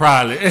 Yeah.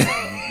 Probably.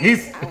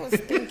 He's. I was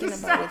thinking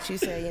about what you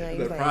said. You know,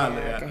 you like, Probably,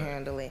 yeah, I yeah. can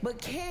handle it. But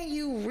can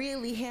you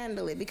really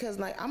handle it? Because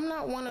like, I'm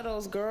not one of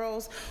those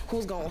girls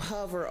who's gonna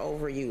hover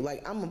over you.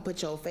 Like, I'm gonna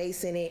put your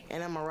face in it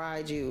and I'm gonna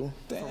ride you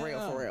for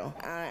real, for real.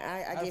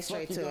 I get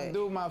straight to it.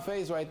 Do my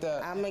face right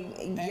there.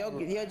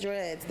 Your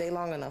dreads, they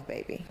long enough,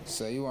 baby.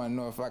 So you wanna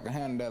know if I can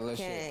handle that little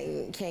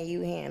shit? Can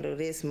you handle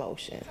this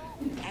motion?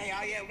 Hey,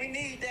 oh yeah, we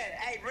need that.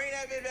 Hey, bring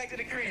that bitch back to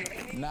the crib.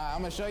 Nah,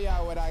 I'm gonna show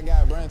y'all what I got.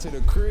 Bring it to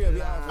the crib.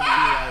 Y'all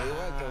finna be like,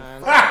 what the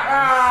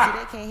fuck? See,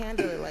 they can't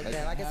handle it like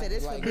that. Like I said,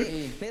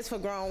 this for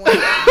grown women.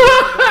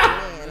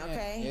 Men,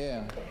 okay?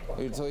 Yeah,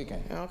 you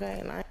tweaking. Okay,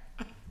 and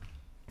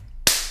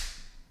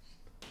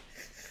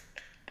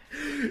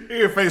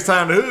He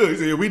FaceTime the hood. He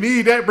said, we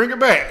need that. Bring it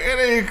back. It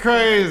ain't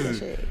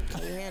crazy.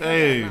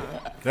 Hey,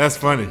 that's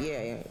funny.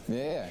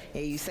 Yeah,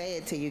 you say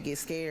it till you get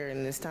scared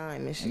and it's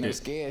time and shit. And that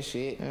scared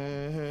shit.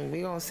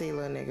 We gonna see,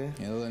 little nigga.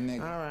 Yeah, little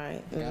nigga. All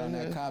right. Got on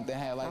that Compton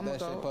hat like that shit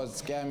supposed to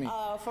scare me.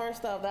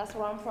 First off, that's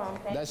where I'm from.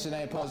 That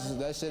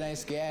shit ain't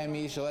scaring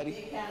me,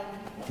 shorty.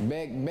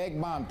 Big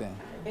Bompton.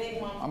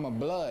 I'm a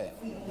blood.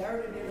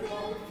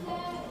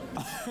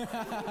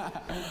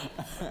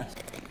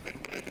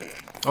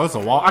 Oh, it's a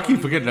wall. I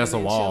keep forgetting that's a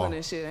wall. Chilling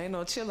and shit. Ain't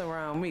no chilling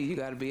around me. You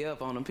gotta be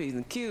up on them P's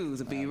and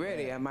Q's and be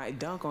ready. I might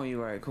dunk on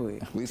you right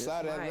quick. We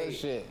saw that little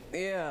shit.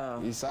 Yeah.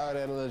 We saw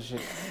that little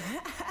shit.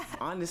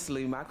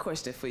 Honestly, my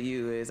question for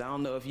you is, I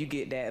don't know if you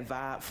get that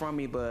vibe from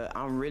me, but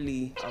I'm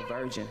really a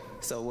virgin.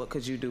 So what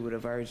could you do with a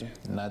virgin?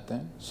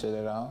 Nothing. Shit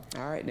at all.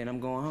 All right, then I'm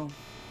going home.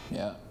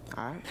 Yeah.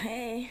 All right.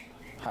 Hey.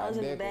 I was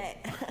in the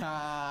back.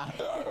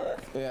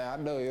 Yeah, I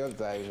know your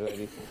type,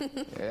 shorty.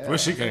 Yeah. Where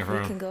she came If we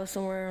from? can go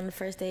somewhere on the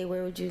first date,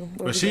 where would you?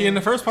 Was she in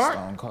the first part?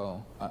 Stone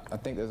Cold. I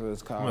think that's what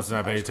it's called. Must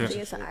not pay I attention.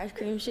 think it's some ice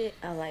cream shit.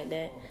 I like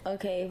that.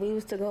 Okay, if we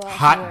was to go out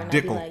Hot somewhere and I'd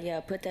be dickle. like, yeah,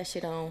 put that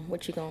shit on.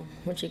 What you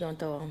gonna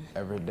throw on?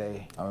 Every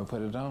day. I'm gonna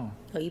put it on.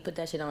 Oh, you put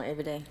that shit on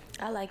every day.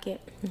 I like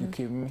it. You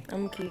keeping me?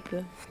 I'm gonna keep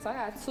you. So I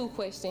got 2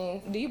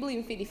 questions. Do you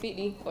believe in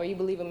 50-50 or you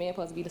believe a man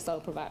supposed to be the sole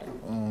provider?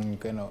 I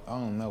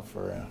don't know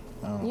for real.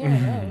 You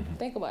don't know.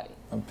 Think about it.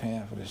 I'm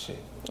paying for this shit.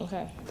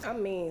 Okay.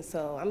 I'm mean,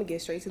 so I'm gonna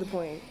get straight to the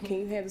point. Can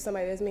you handle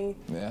somebody that's mean?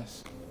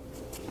 Yes.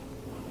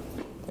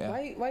 Yeah.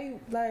 Why you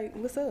like,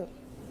 what's up?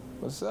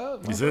 What's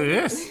up? You said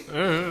yes.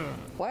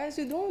 Why is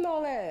you doing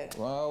all that?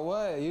 Well,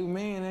 what? You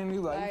mean and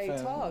you like you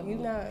talk, you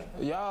not.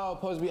 Y'all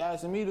supposed to be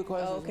asking me the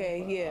questions.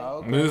 Okay, yeah.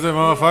 Okay. Music,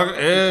 motherfucker.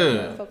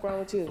 Yeah. Fuck wrong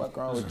with you? Fuck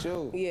wrong with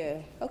you?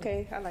 Yeah.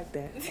 Okay, I like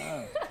that.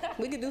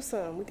 We could do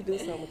something. We could do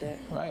something with that.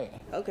 Right.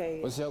 Okay.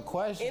 What's your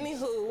question?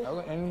 Anywho.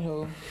 Okay,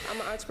 anywho.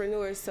 I'm an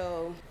entrepreneur,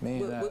 so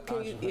Me what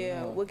can you?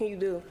 Yeah. What can you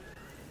do?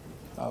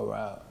 All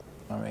right.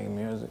 I'm making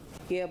music.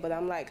 Yeah, but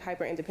I'm like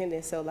hyper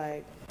independent, so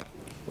like.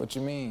 What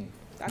you mean?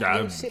 I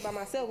can do shit by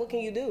myself. What can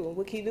you do?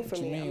 What can you do for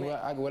What me? you mean?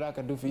 What I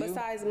could do for you?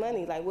 Besides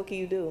money, like what can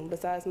you do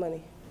besides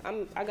money?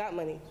 I got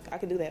money. I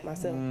can do that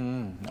myself.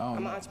 I'm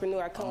an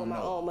entrepreneur. I come with my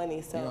own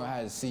money. So You don't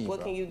have to see.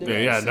 what can you do?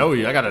 Yeah, I know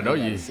you. I gotta know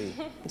you.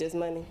 Just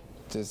money.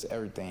 Just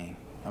everything.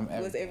 I'm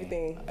everything. What's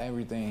everything?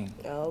 Everything.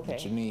 Oh, okay.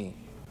 What you need.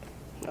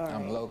 All right.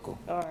 I'm local.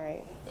 All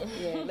right.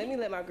 Yeah,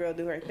 let my girl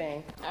do her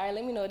thing. All right,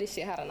 let me know if this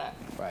shit hot or not.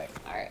 Right.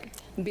 All right.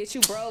 Bitch,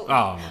 you broke.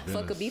 Oh, my Fuck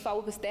a goodness. beef, I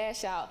whip a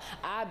stash out.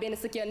 I been a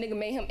sick young nigga,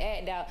 made him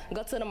act out.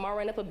 Go to the mall,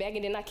 run up a bag,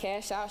 and then I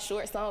cash out.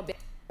 Short song,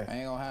 I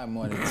ain't gonna have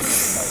more than 10 type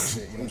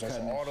shit. You know what I'm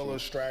saying? All the little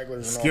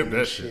stragglers and Skip all that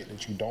that shit. shit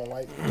that you don't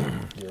like,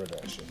 get rid of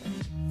that shit.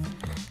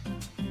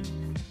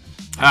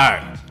 All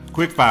right.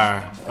 Quick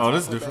fire. Oh,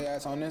 this is Put different. their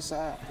ass on this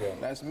side. Yeah.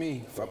 That's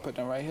me. If I put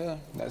them right here,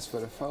 that's for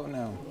the phone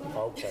now.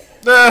 Okay.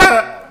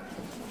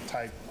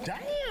 Type.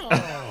 Damn.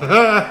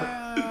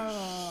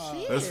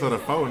 That's for the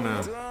phone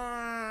now.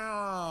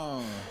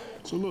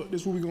 So look,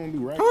 this is what we gonna do,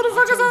 right? Who the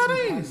fuck is all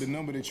these? these? The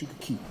number that you can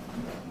keep.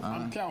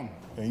 I'm counting.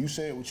 And you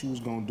said what you was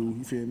gonna do,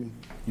 you feel me?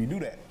 You do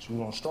that. So we're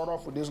gonna start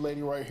off with this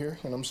lady right here,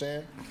 you know what I'm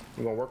saying?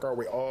 We're gonna work our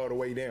way all the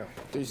way down.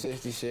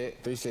 360 shit.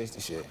 360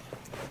 shit.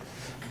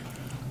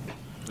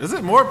 Is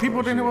it more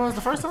people than it was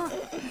the first time?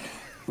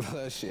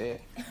 Little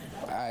shit.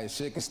 All right,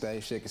 shit can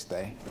stay. Shit can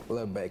stay.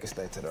 Little Bay can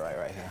stay to the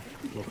right here.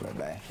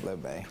 Little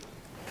Bay.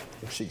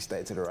 She can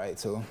stay to the right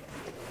too.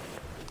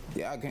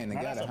 Yeah, I came Now,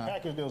 together, that's a huh?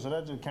 package deal, so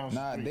that just counts.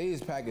 Nah, three.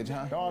 these package,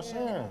 huh? No, I'm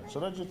saying. So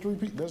that's just 3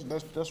 people.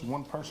 That's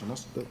one person.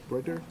 That's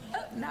right there.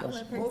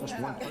 That's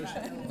one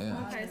person.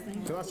 Yeah.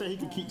 So I said he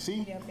could keep.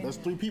 See, that's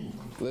 3 people.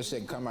 Little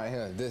shit come right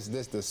here. This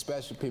the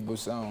special people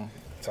zone.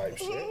 Type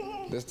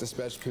shit. This the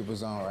special people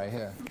zone right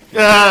here.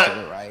 Yeah. To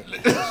the right.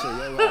 That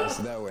shit, your ass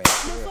that way.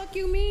 The fuck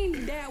you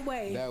mean that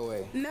way? That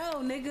way. No,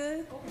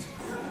 nigga.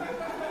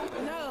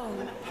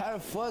 No. How the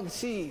fuck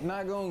she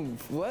not gonna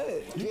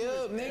what? Get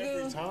up,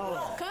 nigga.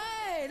 Cause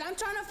I'm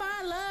trying to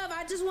find love.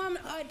 I just want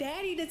a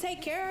daddy to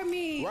take care of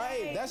me.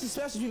 Right. Like, That's the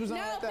special people zone.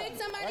 no, right there. pick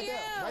somebody right there.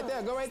 else. Right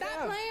there. Go right Stop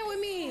there. playing with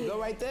me. Go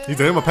right there. He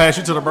said, I'm gonna pass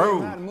you to the Not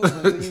road. moving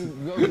until you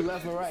go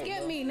left or right.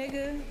 Skip me,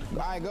 nigga. All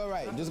right, go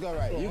right. Just go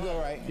right. You go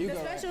right. You The go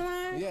special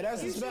right. line? Yeah,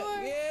 that's You the special.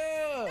 sure?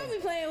 Yeah. Don't be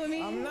playing with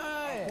me. I'm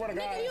not.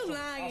 Nigga, you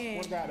lying.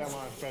 What got that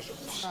line special?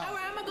 All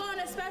right, I'm gonna go on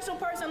a special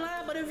person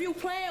line, but if you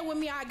playing with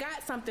me, I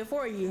got something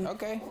for you.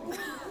 Okay.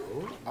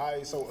 All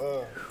right,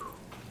 so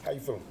how you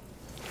feeling?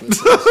 1, 2,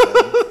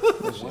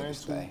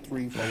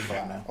 3, 4,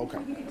 5. Okay.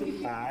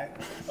 All right.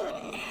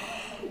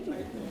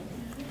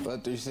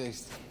 But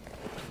 360.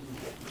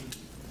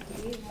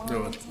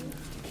 Do it.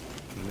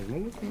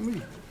 Don't look at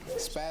me.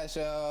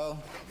 Special.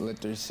 Little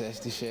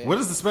 360 shit. What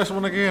is the special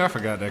one again? I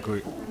forgot that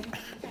quick.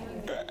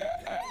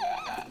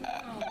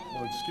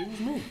 Excuse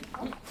me.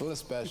 Little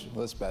special.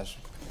 Little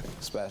special.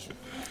 Special.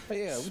 But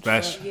yeah. what you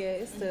Special. want? Yeah,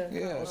 it's the.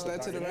 Yeah, stay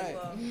to the right.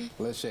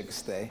 Little shit can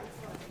stay.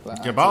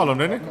 Get all of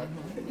them, didn't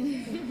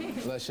it?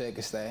 Little shit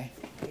can stay.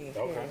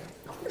 Okay.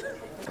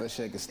 Little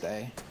shit can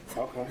stay.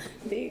 Okay.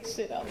 Big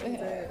shit over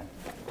here.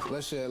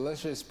 Little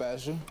shit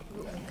special.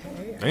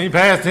 Ain't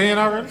past 10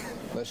 already?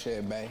 Little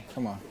shit, babe.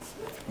 Come on,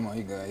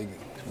 you good, you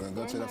good.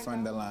 Go to the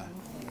front of the line.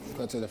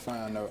 Go to the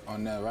front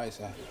on the right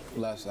side,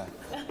 left side.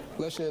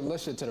 Little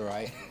shit to the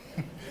right.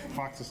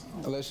 Foxes.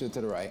 Little shit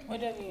to the right. What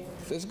that mean?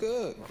 It's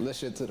good. Little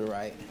shit to the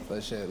right.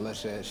 Little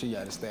shit. She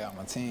got to stay on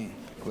my team.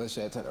 Little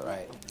shit to the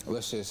right.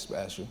 Little shit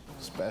special.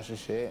 Special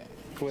shit.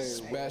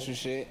 Special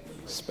shit.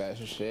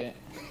 Special shit.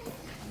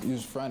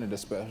 Use front of the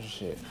special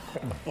shit.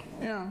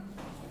 Yeah.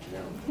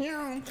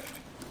 Yeah.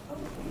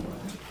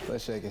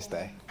 Let's shake and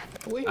stay.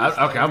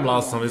 Okay, I'm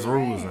lost on his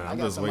rules now. I'm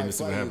just waiting to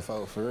see what happens.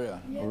 For real.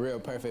 A real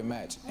perfect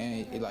match.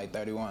 And he like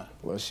 31.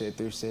 Little shit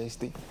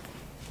 360.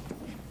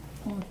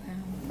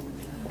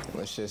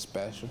 Little shit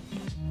special.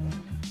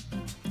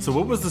 So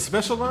what was the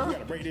special line? We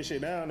gotta break this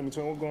shit down in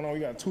between what's going on. We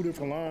got two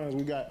different lines.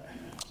 We got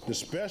the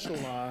special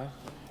line,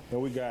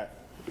 and we got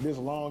this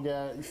long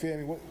guy. You feel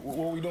me?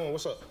 What we doing?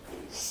 What's up?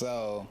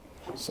 So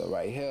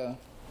right here,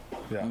 you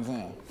know what I'm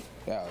saying?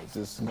 Yeah,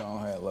 just go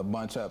ahead, let's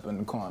bunch up in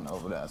the corner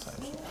over there type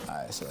shit. All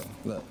right, so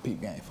look, peep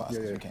game fast,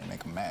 you can't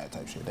make them mad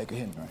type shit. They could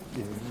hit me, right?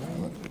 Yeah.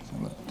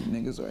 Look, the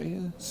niggas right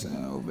here,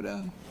 sitting over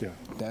there. Yeah.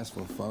 That's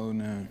for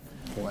phone.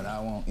 When I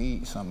won't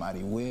eat,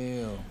 somebody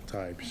will.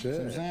 Type shit. See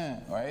what I'm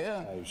saying? Right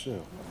here. Type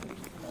shit.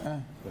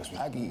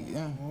 I can eat,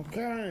 yeah.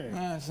 Okay. You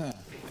know what I'm saying?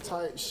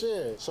 Type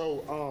shit.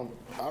 So,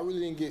 I really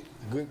didn't get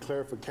good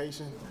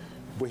clarification,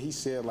 but he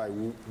said, like,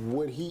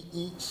 what he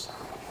eats,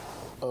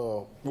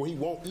 what he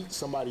won't eat,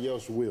 somebody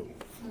else will.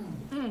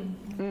 So that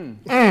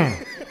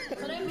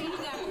means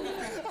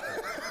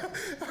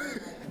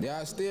you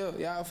got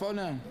Y'all for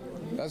them.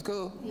 That's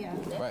cool? Yeah.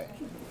 Right.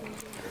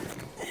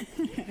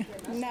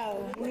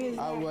 No.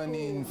 I wasn't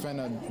even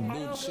finna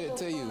do shit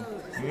to you.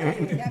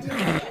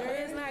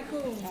 It's not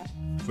cool.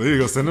 So you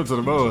go send them to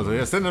the boys.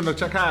 Yeah, send them to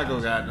Chicago,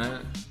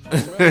 goddamn.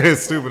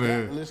 It's stupid.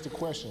 That list of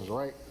questions,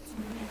 right?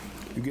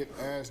 You get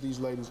asked these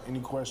ladies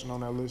any question on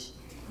that list.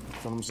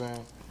 You know what I'm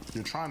saying?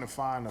 You're trying to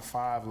find the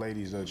 5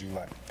 ladies that you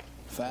like.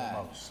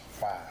 5.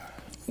 5.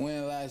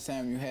 When the last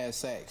time you had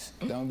sex?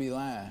 Don't be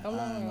lying. I'm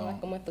lying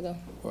like a month ago.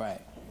 Right.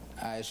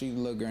 All right, she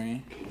look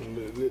green.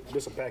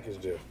 This a package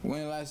deal.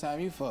 When the last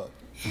time you fucked?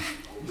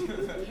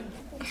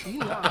 You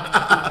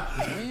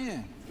lying.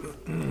 When?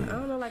 I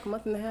don't know, like a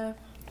month and a half.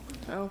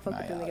 I don't fuck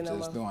with the nigga no more.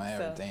 Just doing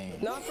everything.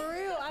 No, for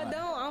real, I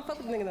don't fuck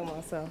with the nigga no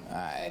more, so.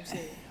 Alright,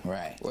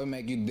 right. What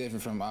make you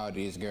different from all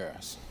these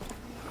girls?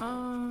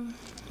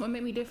 What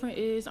made me different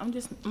is I'm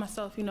just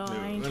myself, you know.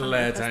 I ain't The trying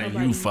last to time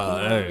nobody, you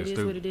fought, it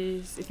is what it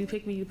is. If you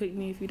pick me, you pick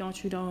me. If you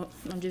don't, you don't.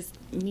 I'm just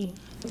me.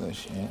 Good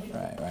shit.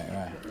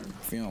 Right.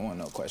 If you don't want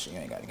no question, you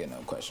ain't gotta get no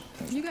question.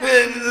 You got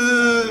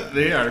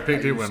They already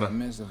picked their winner.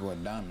 Submissive or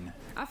dominant?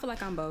 I feel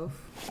like I'm both.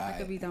 I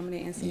could be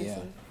dominant and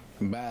submissive.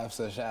 Yeah. Baths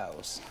or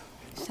showers?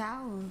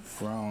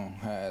 Showers. Wrong.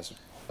 Has.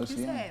 You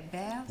said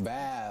bath?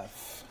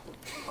 Bath.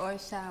 Or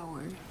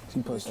shower? You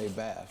supposed to say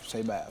bath.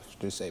 Say bath.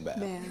 Just say bath.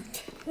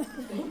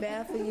 Bath.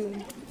 Bad for you.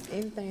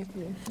 Anything for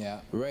you. Yeah.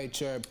 Rate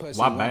your pussy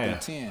Why 1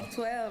 bad? to 10.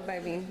 12,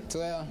 baby.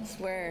 12?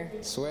 Swear.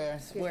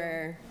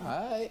 Swear?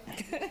 Alright.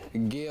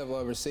 Give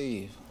or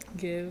receive?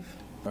 Give.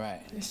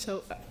 Right.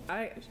 So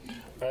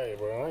Hey,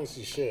 bro, I ain't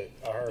see shit.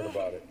 I heard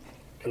about it.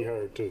 He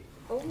heard too.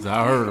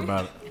 I heard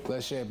about it.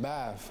 Let's share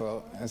bath,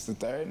 folks. That's the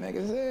third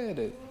nigga said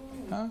it.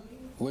 Huh?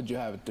 Would you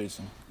have a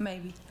threesome?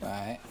 Maybe.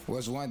 Alright.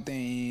 What's one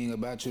thing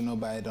about you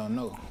nobody don't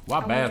know? Why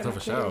bath over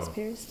shower?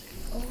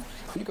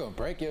 You gonna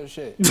break your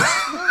shit.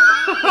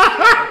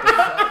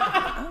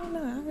 I don't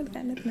know. I really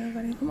got nothing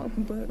nobody. I'm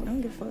open book. I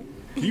don't give a fuck.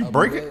 Can you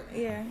break it?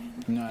 Yeah.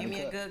 Give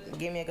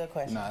me a good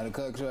question. Nah, the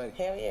cook shorty.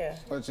 Hell yeah.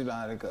 What you know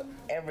how to cook?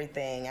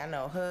 Everything. I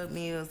know hood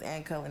meals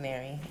and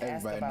culinary.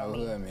 Everybody know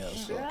hood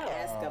meals. So.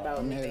 Ask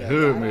about me.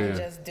 Hood I meal. don't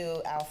just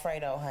do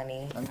Alfredo,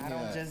 honey. I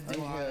don't just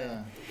do all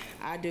that.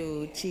 I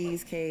do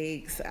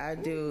cheesecakes. I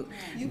do.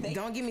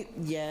 Don't give me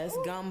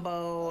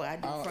gumbo. I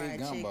do fried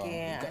chicken. You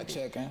got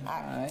chicken.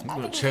 I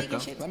do do chicken.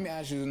 shit. Let me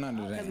ask you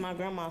another Because thing. my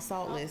grandma's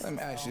saltless. Let me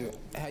ask you.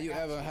 Have you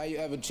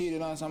ever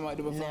cheated on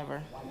somebody before?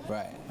 Never.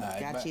 Right. All right.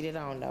 Got cheated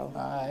on though.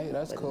 Alright,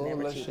 that's But cool.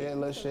 never Let's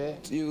cheated. share.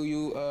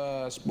 You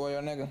spoil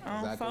your nigga?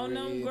 Phone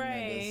them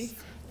graves.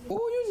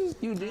 Oh,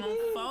 you did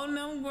it? Phone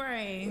them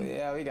graves.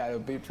 Yeah, we gotta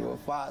beat you a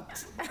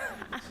fox.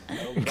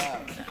 No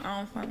doubt. I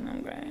don't phone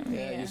them graves.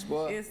 Yeah, you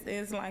spoiled?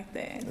 It's like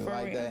that. It's For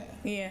like real. that?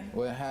 Yeah.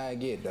 Well, how it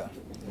get though?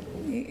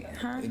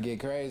 Huh? It get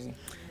crazy?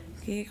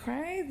 Get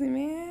crazy,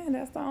 man.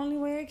 That's the only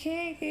way it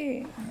can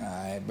get.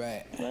 Alright,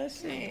 bet. Well,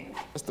 shit.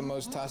 What's the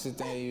most toxic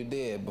thing you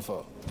did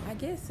before? I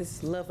guess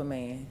it's love a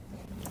man.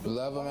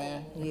 Love a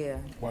man? Yeah.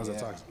 Why is that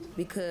toxic?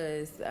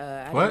 Because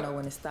I What? didn't know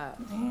when to stop.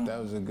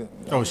 That was a good.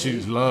 Oh, she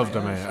loved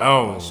the man.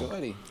 Oh.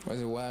 Shorty. What's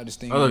the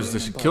wildest thing? I thought you you did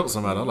said in she public? killed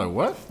somebody. I was like,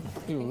 what?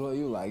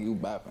 You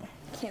bopping.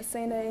 Can't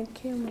say that and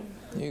kill me.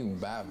 You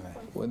bopping.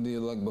 What do you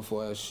look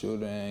before a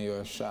shooter and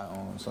you're shot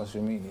on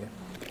social media?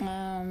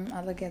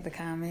 I look at the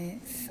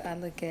comments. I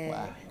look at.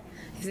 Why?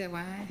 You said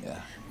why? Yeah.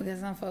 Because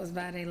some folks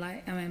buy their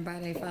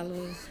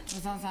followers.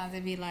 And sometimes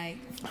it be like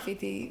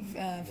 50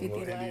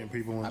 Indian likes.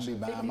 people I and be shit.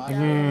 buying my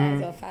 50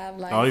 shit. likes or 5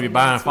 likes. Oh, you be and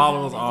buying then 2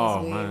 followers? comments. Oh,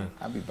 That's weird. man.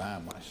 I be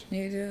buying my shit.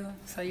 You do?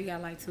 So you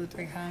got like 2 or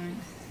 3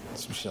 comments.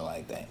 Some shit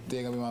like that.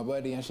 Think gonna be my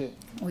buddy and shit?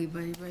 We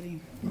buddy.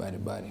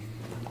 Buddy.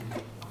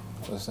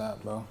 What's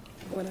up, bro?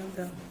 What up,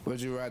 though?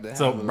 Would you rather have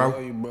So, a bro.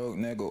 loyal broke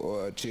nigga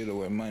or a cheater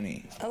with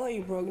money? I love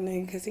you, broke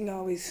nigga, because he can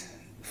always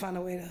find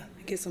a way to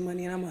get some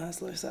money, and I'm a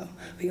hustler, so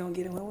we gonna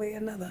get it one way or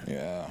another.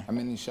 Yeah. How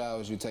many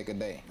showers you take a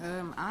day?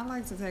 I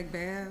like to take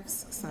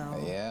baths, so.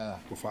 Yeah.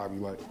 What 5 you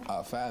like?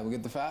 5. We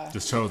get the 5?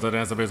 Just chose that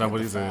answer based on what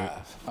he said.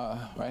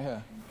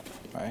 Right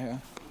here.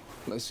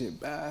 Let's shit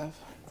bath.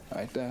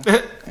 Right there.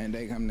 And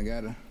they come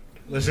together.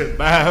 Let's hit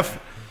bath.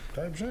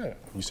 Type shit.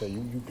 You say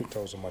you could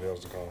tell somebody else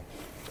to come.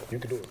 You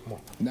can do it. Come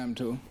on. Them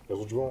too. That's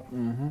what you want?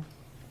 Mm-hmm.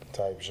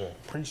 Type shit.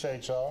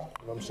 Appreciate y'all.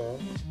 You know what I'm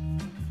saying?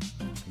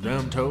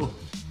 Them too.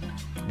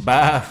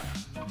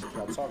 Bath.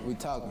 We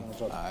talking.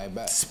 All right,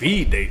 back.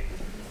 Speed date.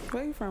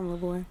 Where you from,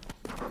 little boy?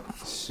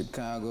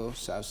 Chicago,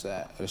 south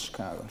side of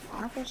Chicago.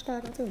 I'm from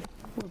Chicago, too.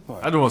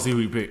 I just want to see who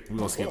you pick. We're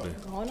going to skip it.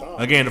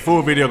 Again, the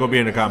full video going to be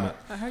in the comment.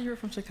 I heard you were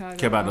from Chicago.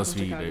 Care about no I'm from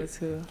speed Chicago, date.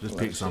 too. Just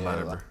pick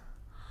somebody, bro.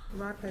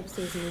 Rock, paper,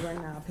 scissors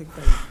right now. Pick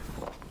 3.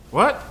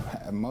 What?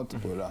 I have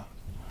multiple, though.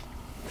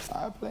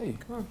 I play.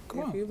 Come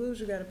on. If you lose,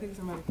 you got to pick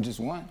somebody. Just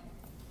one?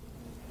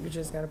 You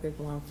just got to pick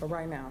one for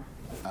right now.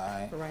 All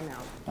right. For right now.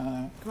 All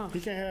right. Come on. He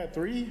can't have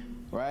 3?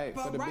 Right,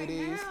 for the right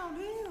biddies. now,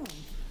 damn.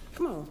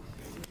 Come on.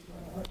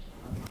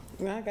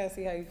 Now I got to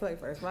see how you play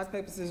first. Rock,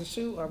 paper, scissors,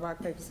 shoot, or rock,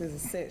 paper,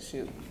 scissors, set,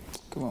 shoot.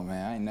 Come on,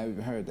 man. I ain't never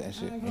even heard that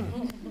shit.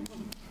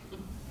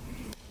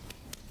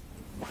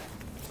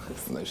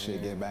 Let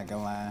shit get back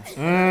in line. Get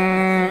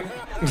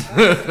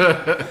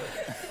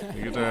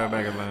that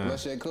back in line. Let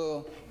shit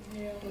cool?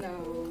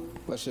 No.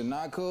 Let shit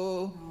not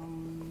cool?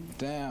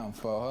 Damn,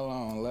 hold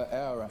on. Let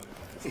error.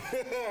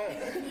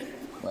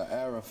 Let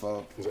error,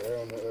 folks.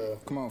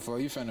 Come on,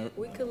 folks. You finna.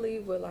 We could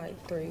leave with like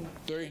 3.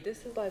 3?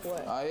 This is like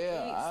what? Oh,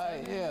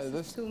 yeah. Yeah.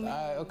 This. All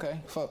right, okay.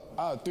 Fuck.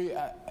 Oh, 3.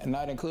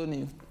 Not including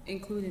you.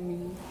 Including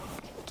me.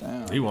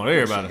 Damn. He want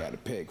everybody. You got to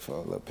pick,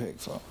 folks. Little pick,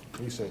 folks.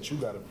 He said you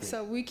got to pick.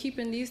 So we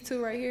keeping these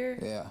 2 right here?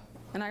 Yeah.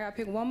 And I got to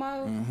pick one more?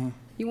 Mm-hmm.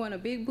 You want a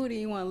big booty,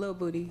 you want a little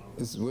booty?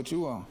 This is what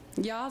you want.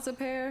 Y'all's a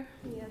pair?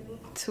 Yeah.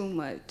 Too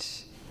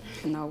much.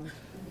 No.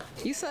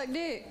 You suck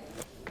dick.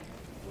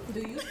 Do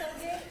you suck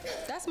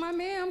dick? That's my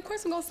man. Of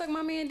course I'm gonna suck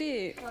my man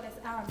dick. Oh, that's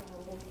our man.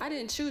 I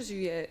didn't choose you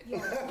yet.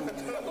 Damn.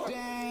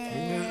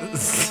 I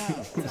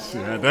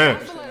feel like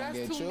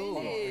that's too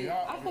many.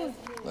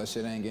 That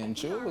shit ain't getting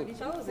chewed.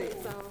 Chose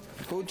it, so.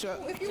 Who chose?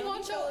 If you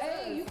want your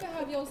A, you can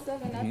have your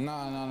 7. No.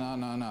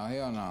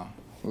 Hell no.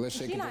 Let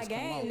shit She can not just come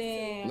game out.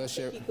 then. Let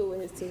shit. He cool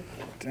with his teeth.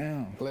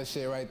 Damn. Let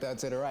shit right there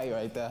to the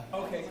right there.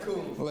 Okay,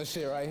 cool. Let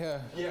shit right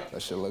here. Yeah.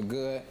 Let shit look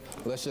good.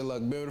 Let shit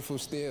look beautiful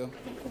still.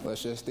 Let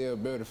shit still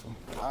beautiful.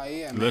 Oh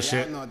yeah, man. Let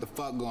shit. Y'all know what the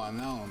fuck going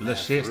on, man. Let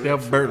shit still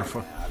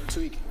beautiful. I'm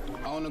tweaking.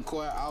 On the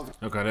court,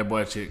 Okay, that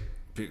boy chick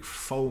picked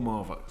 4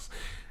 motherfuckers.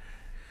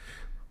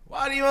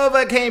 Why do you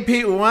motherfucker can't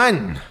pick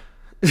one?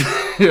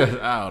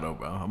 I don't know,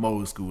 bro. I'm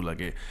old school like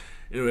it.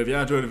 Anyway, if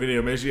y'all enjoyed the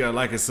video, make sure y'all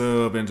like and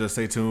sub and just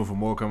stay tuned for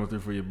more coming through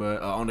for you.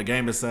 But on the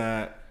gaming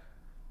side,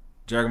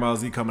 Dragon Ball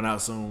Z coming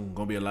out soon.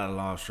 Gonna be a lot of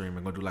live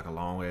streaming. Gonna do like a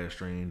long ass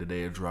stream the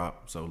day it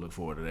drop. So look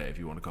forward to that if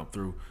you want to come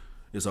through.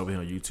 It's over here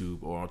on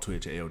YouTube or on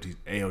Twitch at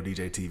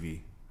aodjtv. You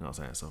know what I'm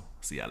saying? So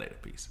see y'all later.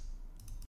 Peace.